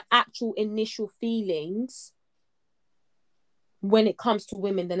my actual initial feelings, when it comes to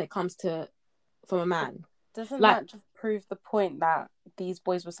women than it comes to from a man. Doesn't that just prove the point that these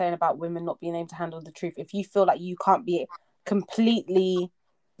boys were saying about women not being able to handle the truth? If you feel like you can't be completely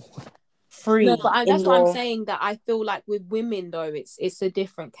free, no, but that's what I'm saying, that I feel like with women though, it's a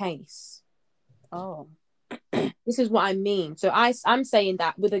different case. Oh, this is what I mean. So I'm saying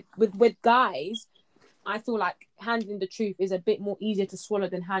that with guys, I feel like handling the truth is a bit more easier to swallow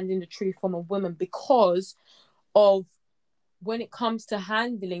than handling the truth from a woman, because of when it comes to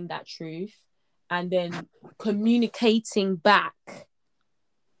handling that truth and then communicating back.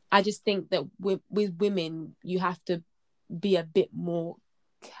 I just think that with women, you have to be a bit more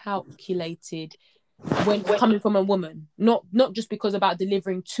calculated when coming from a woman. Not just because about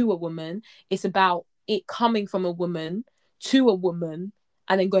delivering to a woman. It's about it coming from a woman to a woman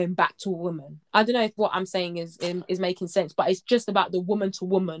and then going back to a woman. I don't know if what I'm saying is making sense, but it's just about the woman to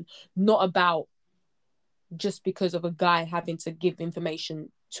woman, not about just because of a guy having to give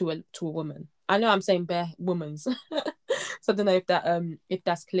information to a woman. I know I'm saying bare women's, so I don't know if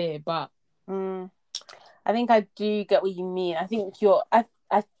that's clear, but I think I do get what you mean. I think I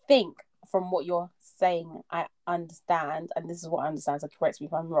think from what you're saying, I understand, and this is what I understand, so correct me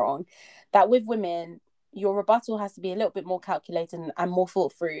if I'm wrong, that with women, your rebuttal has to be a little bit more calculated and more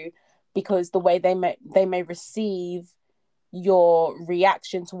thought through, because the way they may receive your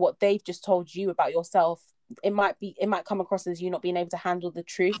reaction to what they've just told you about yourself, it might come across as you not being able to handle the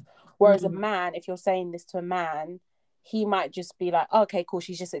truth. Whereas a man, if you're saying this to a man, he might just be like, oh, okay, cool,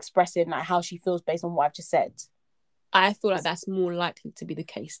 she's just expressing like how she feels based on what I've just said. I feel like that's more likely to be the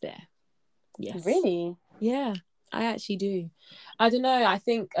case there. Yes. Really? Yeah, I actually do. I don't know. I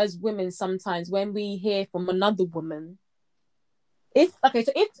think as women, sometimes when we hear from another woman, if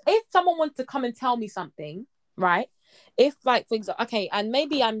someone wants to come and tell me something, right? If, like, for example, okay, and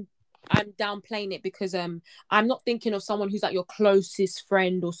maybe I'm downplaying it because I'm not thinking of someone who's like your closest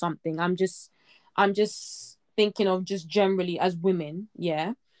friend or something. I'm just thinking of just generally as women,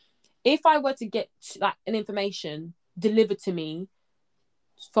 yeah. If I were to get like an information delivered to me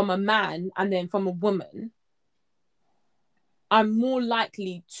from a man and then from a woman, I'm more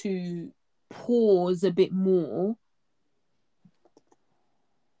likely to pause a bit more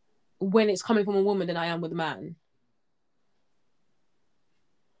when it's coming from a woman than I am with a man.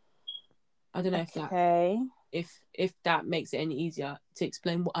 I don't know if that makes it any easier to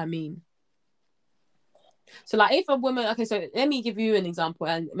explain what I mean. So like if a woman, okay, so let me give you an example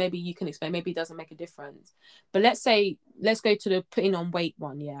and maybe you can explain, maybe it doesn't make a difference. But let's go to the putting on weight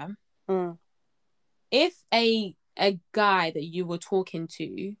one, yeah? If a guy that you were talking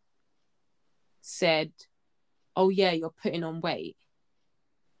to said, oh yeah, you're putting on weight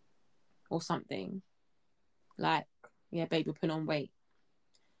or something, like, yeah, babe, you're putting on weight.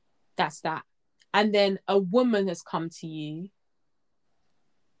 That's that. And then a woman has come to you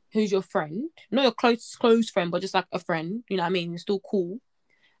who's your friend, not your close friend, but just like a friend, you know what I mean? It's still cool.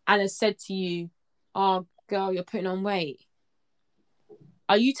 And has said to you, oh, girl, you're putting on weight.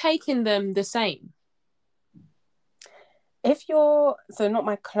 Are you taking them the same? If you're, so not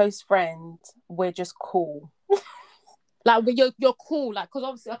my close friend, we're just cool. Like, you're cool, like, because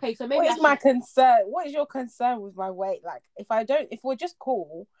obviously, okay, so maybe what is my concern? What is your concern with my weight? Like, if we're just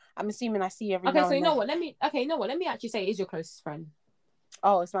cool, I'm assuming I see you every now and then. Okay, so you know what? Let me actually say it is your closest friend.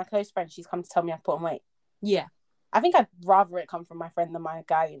 Oh, it's my close friend. She's come to tell me I've put on weight. Yeah. I think I'd rather it come from my friend than my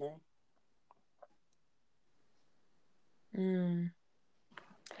guy, you know.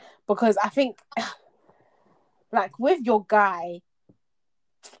 Because I think, like, with your guy,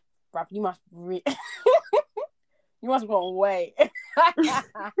 bruv, you must you must put on weight.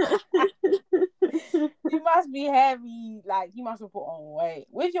 You must be heavy. Like, you must have put on weight.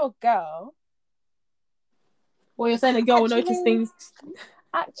 With your girl, well, you're saying a girl will notice things.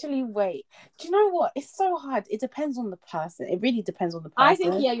 Actually, wait. Do you know what? It's so hard. It depends on the person. It really depends on the person. I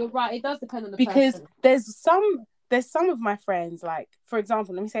think, yeah, you're right. It does depend on the person. Because there's some of my friends, like, for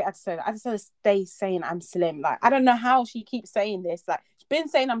example, let me say Adesola stays saying I'm slim. Like, I don't know how she keeps saying this. Like, she's been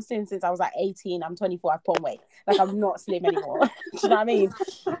saying I'm slim since I was like 18. I'm 24. I've put on weight. Like, I'm not slim anymore. Do you know what I mean?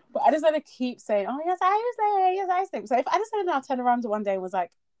 But Adesola keeps saying, oh, yes, I slim. So if Adesola now turned around one day and was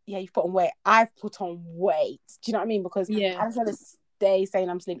like, yeah, you've put on weight. I've put on weight. Do you know what I mean? Because Adesola stays saying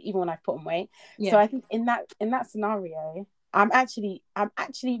I'm slim even when I've put on weight. Yeah. So I think in that scenario, I'm actually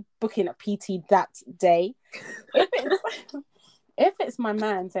booking a PT that day. If it's my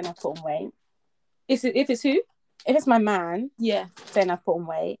man saying I've put on weight. If it's who? If it's my man, saying I've put on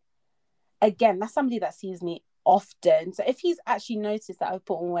weight. Again, that's somebody that sees me often. So if he's actually noticed that I've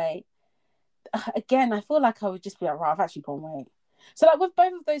put on weight, again, I feel like I would just be like, right, I've actually put on weight. So like with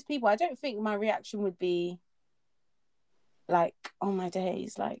both of those people, I don't think my reaction would be like, oh my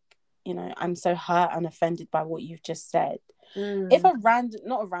days, like, you know, I'm so hurt and offended by what you've just said. If not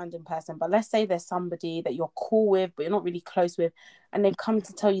a random person, but let's say there's somebody that you're cool with, but you're not really close with, and they've come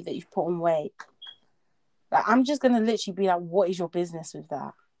to tell you that you've put on weight, like, I'm just going to literally be like, what is your business with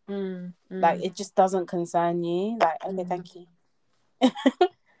that? Like, it just doesn't concern you. Like, okay, thank you.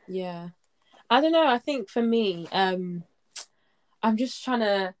 Yeah. I don't know. I think for me, I'm trying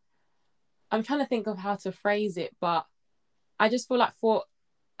to think of how to phrase it, but I just feel like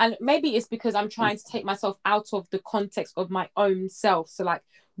and maybe it's because I'm trying to take myself out of the context of my own self. So like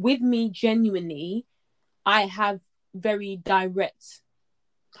with me, genuinely, I have very direct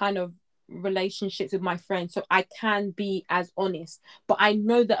kind of relationships with my friends. So I can be as honest. But I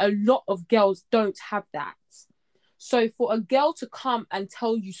know that a lot of girls don't have that. So for a girl to come and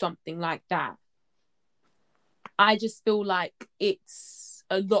tell you something like that, I just feel like it's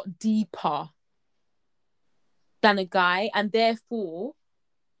a lot deeper than a guy. And therefore,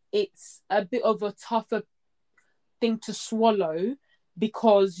 it's a bit of a tougher thing to swallow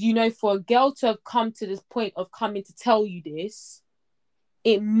because, you know, for a girl to have come to this point of coming to tell you this,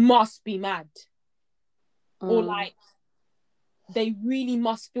 it must be mad. Or like, they really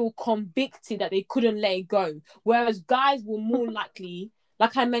must feel convicted that they couldn't let it go. Whereas guys will more likely,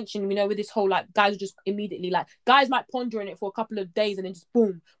 like I mentioned, you know, with this whole, like, guys just immediately, like, guys might ponder on it for a couple of days and then just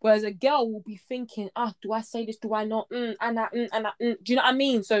boom. Whereas a girl will be thinking, do I say this? Do I not? Do you know what I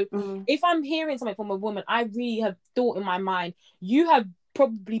mean? So if I'm hearing something from a woman, I really have thought in my mind, you have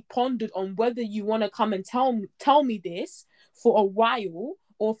probably pondered on whether you want to come and tell me this for a while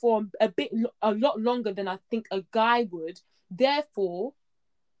or for a lot longer than I think a guy would. Therefore,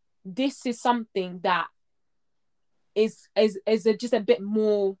 this is something that is just a bit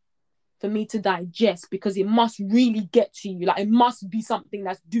more for me to digest because it must really get to you. Like, it must be something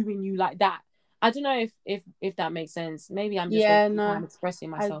that's doing you like that. I don't know if that makes sense. Maybe I'm just I'm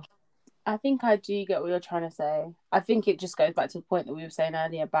expressing myself. I think I do get what you're trying to say. I think it just goes back to the point that we were saying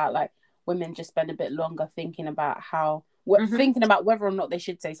earlier about, like, women just spend a bit longer thinking about thinking about whether or not they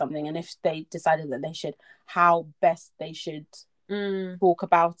should say something, and if they decided that they should, how best they should talk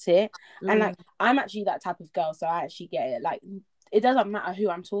about it. And like, I'm actually that type of girl, so I actually get it. Like, it doesn't matter who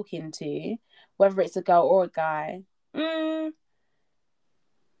I'm talking to, whether it's a girl or a guy.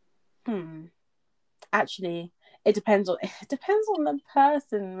 Actually, it depends on the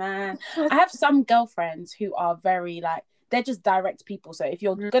person, man. I have some girlfriends who are very like, they're just direct people. So if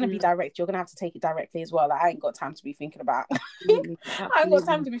you're gonna be direct, you're gonna have to take it directly as well. Like, I ain't got time to be thinking about I ain't got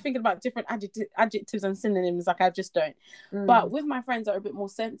time to be thinking about different adjectives and synonyms. Like, I just don't. But with my friends that are a bit more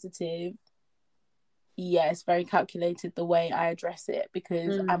sensitive, yeah, it's very calculated the way I address it,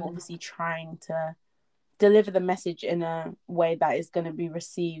 because I'm obviously trying to deliver the message in a way that is going to be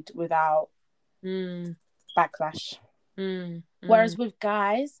received without backlash. Whereas with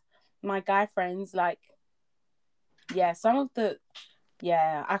guys, my guy friends, like, yeah, some of the,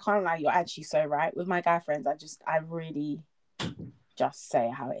 yeah, I can't lie, you're actually so right. With my guy friends, I really just say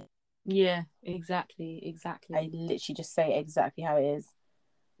how it is. Yeah, exactly. I literally just say exactly how it is.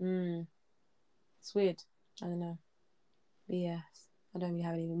 It's weird. I don't know. But yeah, I don't really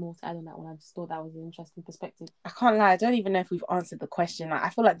have anything more to add on that one. I just thought that was an interesting perspective. I can't lie, I don't even know if we've answered the question. Like, I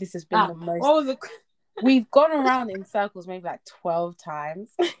feel like this has been the most... What was the... We've gone around in circles maybe like 12 times.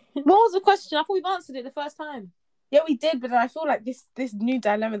 What was the question? I thought we've answered it the first time. Yeah, we did, but I feel like this new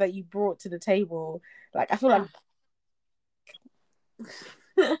dilemma that you brought to the table, like, I feel like...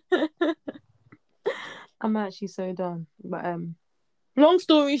 I'm actually so done. But long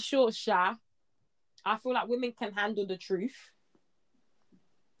story short, Sha, I feel like women can handle the truth,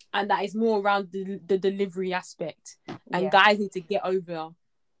 and that is more around the delivery aspect. And guys need to get over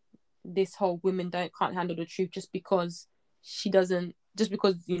this whole women can't handle the truth just because you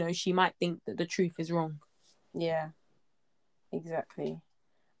know, she might think that the truth is wrong. Yeah, exactly.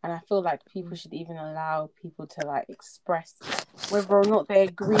 And I feel like people should even allow people to like express whether or not they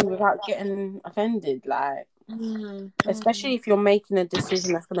agree without getting offended. Like, especially if you're making a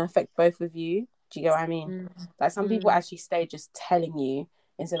decision that's going to affect both of you. Do you get what I mean? Like, some people actually stay just telling you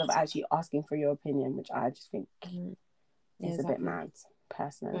instead of actually asking for your opinion, which I just think is a bit mad,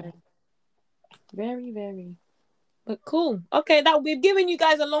 personally. Very, very. But cool. Okay, we've given you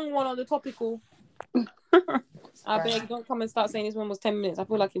guys a long one on the topical. I beg, don't come and start saying this one was 10 minutes. I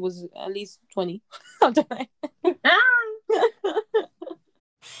feel like it was at least 20. I don't know.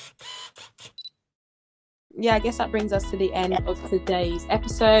 Yeah, I guess that brings us to the end of today's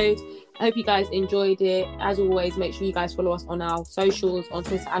episode. I hope you guys enjoyed it. As always, make sure you guys follow us on our socials, on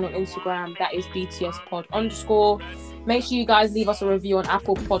Twitter and on Instagram. That is BTSpod_. Make sure you guys leave us a review on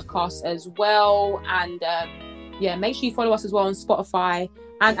Apple Podcasts as well. And make sure you follow us as well on Spotify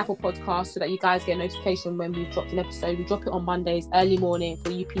and Apple Podcasts so that you guys get a notification when we've dropped an episode. We drop it on Mondays early morning for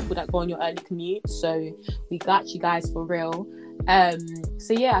you people that go on your early commute. So we got you guys for real.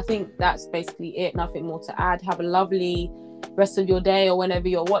 So yeah, I think that's basically it. Nothing more to add. Have a lovely rest of your day, or whenever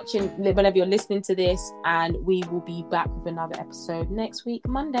you're listening to this, and we will be back with another episode next week,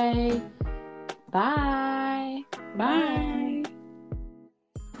 Monday. Bye.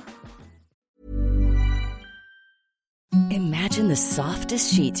 Imagine the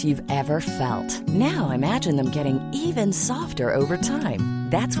softest sheets you've ever felt. Now imagine them getting even softer over time.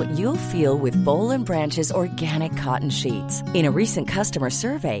 That's what you'll feel with Boll & Branch's organic cotton sheets. In a recent customer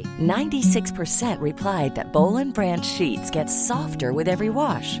survey, 96% replied that Boll & Branch sheets get softer with every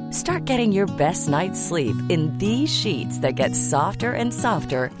wash. Start getting your best night's sleep in these sheets that get softer and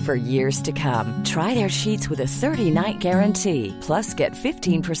softer for years to come. Try their sheets with a 30-night guarantee. Plus, get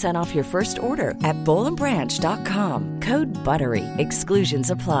 15% off your first order at bollandbranch.com. Code BUTTERY. Exclusions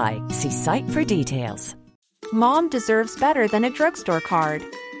apply. See site for details. Mom deserves better than a drugstore card.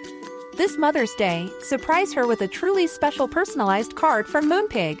 This Mother's Day, surprise her with a truly special personalized card from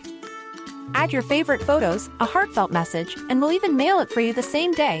Moonpig. Add your favorite photos, a heartfelt message, and we'll even mail it for you the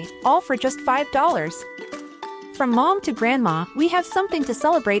same day, all for just $5. From mom to grandma, we have something to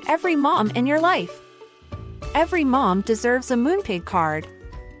celebrate every mom in your life. Every mom deserves a Moonpig card.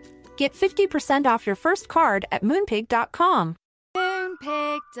 Get 50% off your first card at Moonpig.com.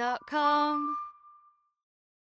 Moonpig.com